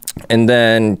 And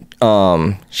then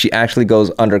she actually goes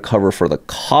undercover for the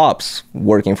cops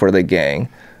working for the gang.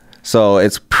 So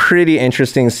it's pretty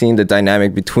interesting seeing the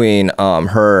dynamic between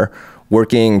her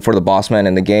working for the boss man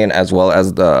in the gang as well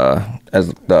as the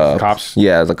cops.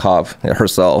 Yeah, as a cop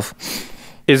herself.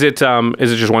 Is it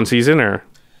just one season or?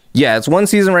 Yeah, it's one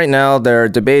season right now. They're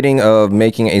debating of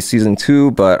making a season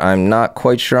 2, but I'm not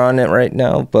quite sure on it right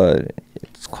now. But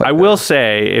it's quite. I will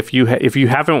say, if you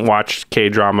haven't watched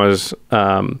K-dramas,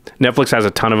 Netflix has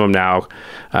a ton of them now.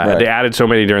 Right. They added so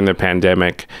many during the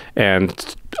pandemic,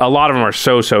 and a lot of them are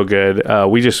so good.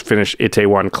 We just finished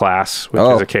Itaewon Class, which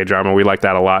is a K-drama. We like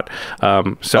that a lot.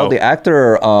 So the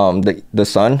actor, the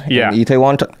son, in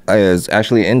Itaewon is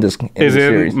actually in this. Is it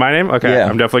series. My Name? Okay, yeah.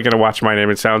 I'm definitely gonna watch My Name.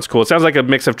 It sounds cool. It sounds like a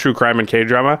mix of true crime and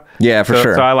K-drama. Yeah, for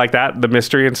sure. So I like that, the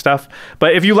mystery and stuff.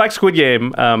 But if you like Squid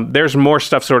Game, there's more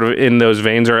stuff sort of in those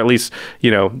veins, or at least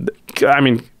I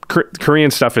mean.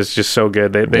 Korean stuff is just so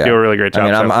good. They do a really great job.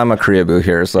 I mean, I'm a Koreaboo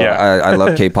here, so I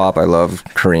love K-pop. I love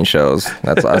Korean shows.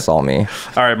 That's all me.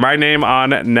 All right, My Name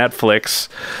on Netflix.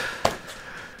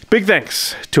 Big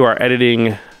thanks to our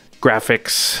editing,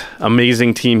 graphics,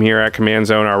 amazing team here at Command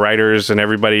Zone, our writers and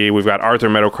everybody. We've got Arthur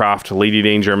Meadowcroft, Lady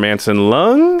Danger, Manson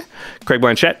Leung, Craig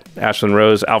Blanchett, Ashlyn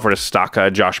Rose, Alfred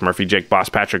Estaka, Josh Murphy, Jake Boss,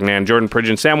 Patrick Nan, Jordan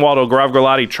Pridgeon, Sam Waldo, Gaurav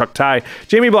Gulati, Truck Ty,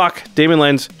 Jamie Block, Damon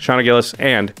Lenz, Shauna Gillis,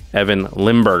 and Evan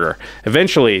Limburger.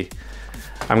 Eventually,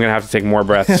 I'm going to have to take more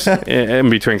breaths in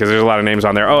between because there's a lot of names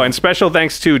on there. Oh, and special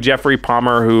thanks to Jeffrey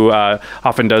Palmer, who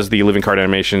often does the living card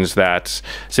animations that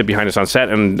sit behind us on set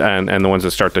and the ones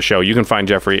that start the show. You can find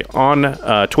Jeffrey on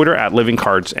Twitter at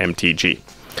livingcardsmtg.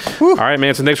 Woo. All right,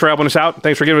 Manson, thanks for helping us out.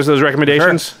 Thanks for giving us those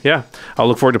recommendations. Sure. Yeah, I'll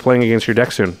look forward to playing against your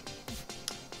deck soon.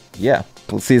 Yeah,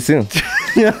 we'll see you soon.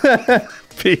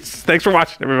 Peace. Thanks for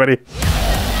watching, everybody.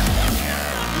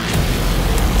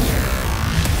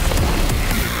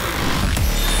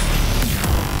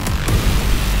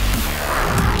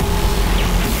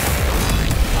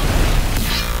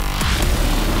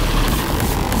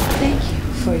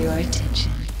 For your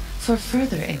attention. For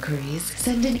further inquiries,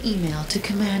 send an email to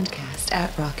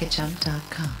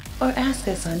commandcast@rocketjump.com or ask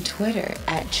us on Twitter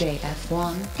at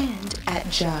JFWong and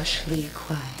at Josh Lee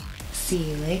Kwai.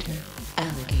 See you later,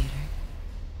 alligator.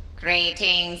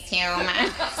 Greetings,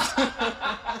 humans.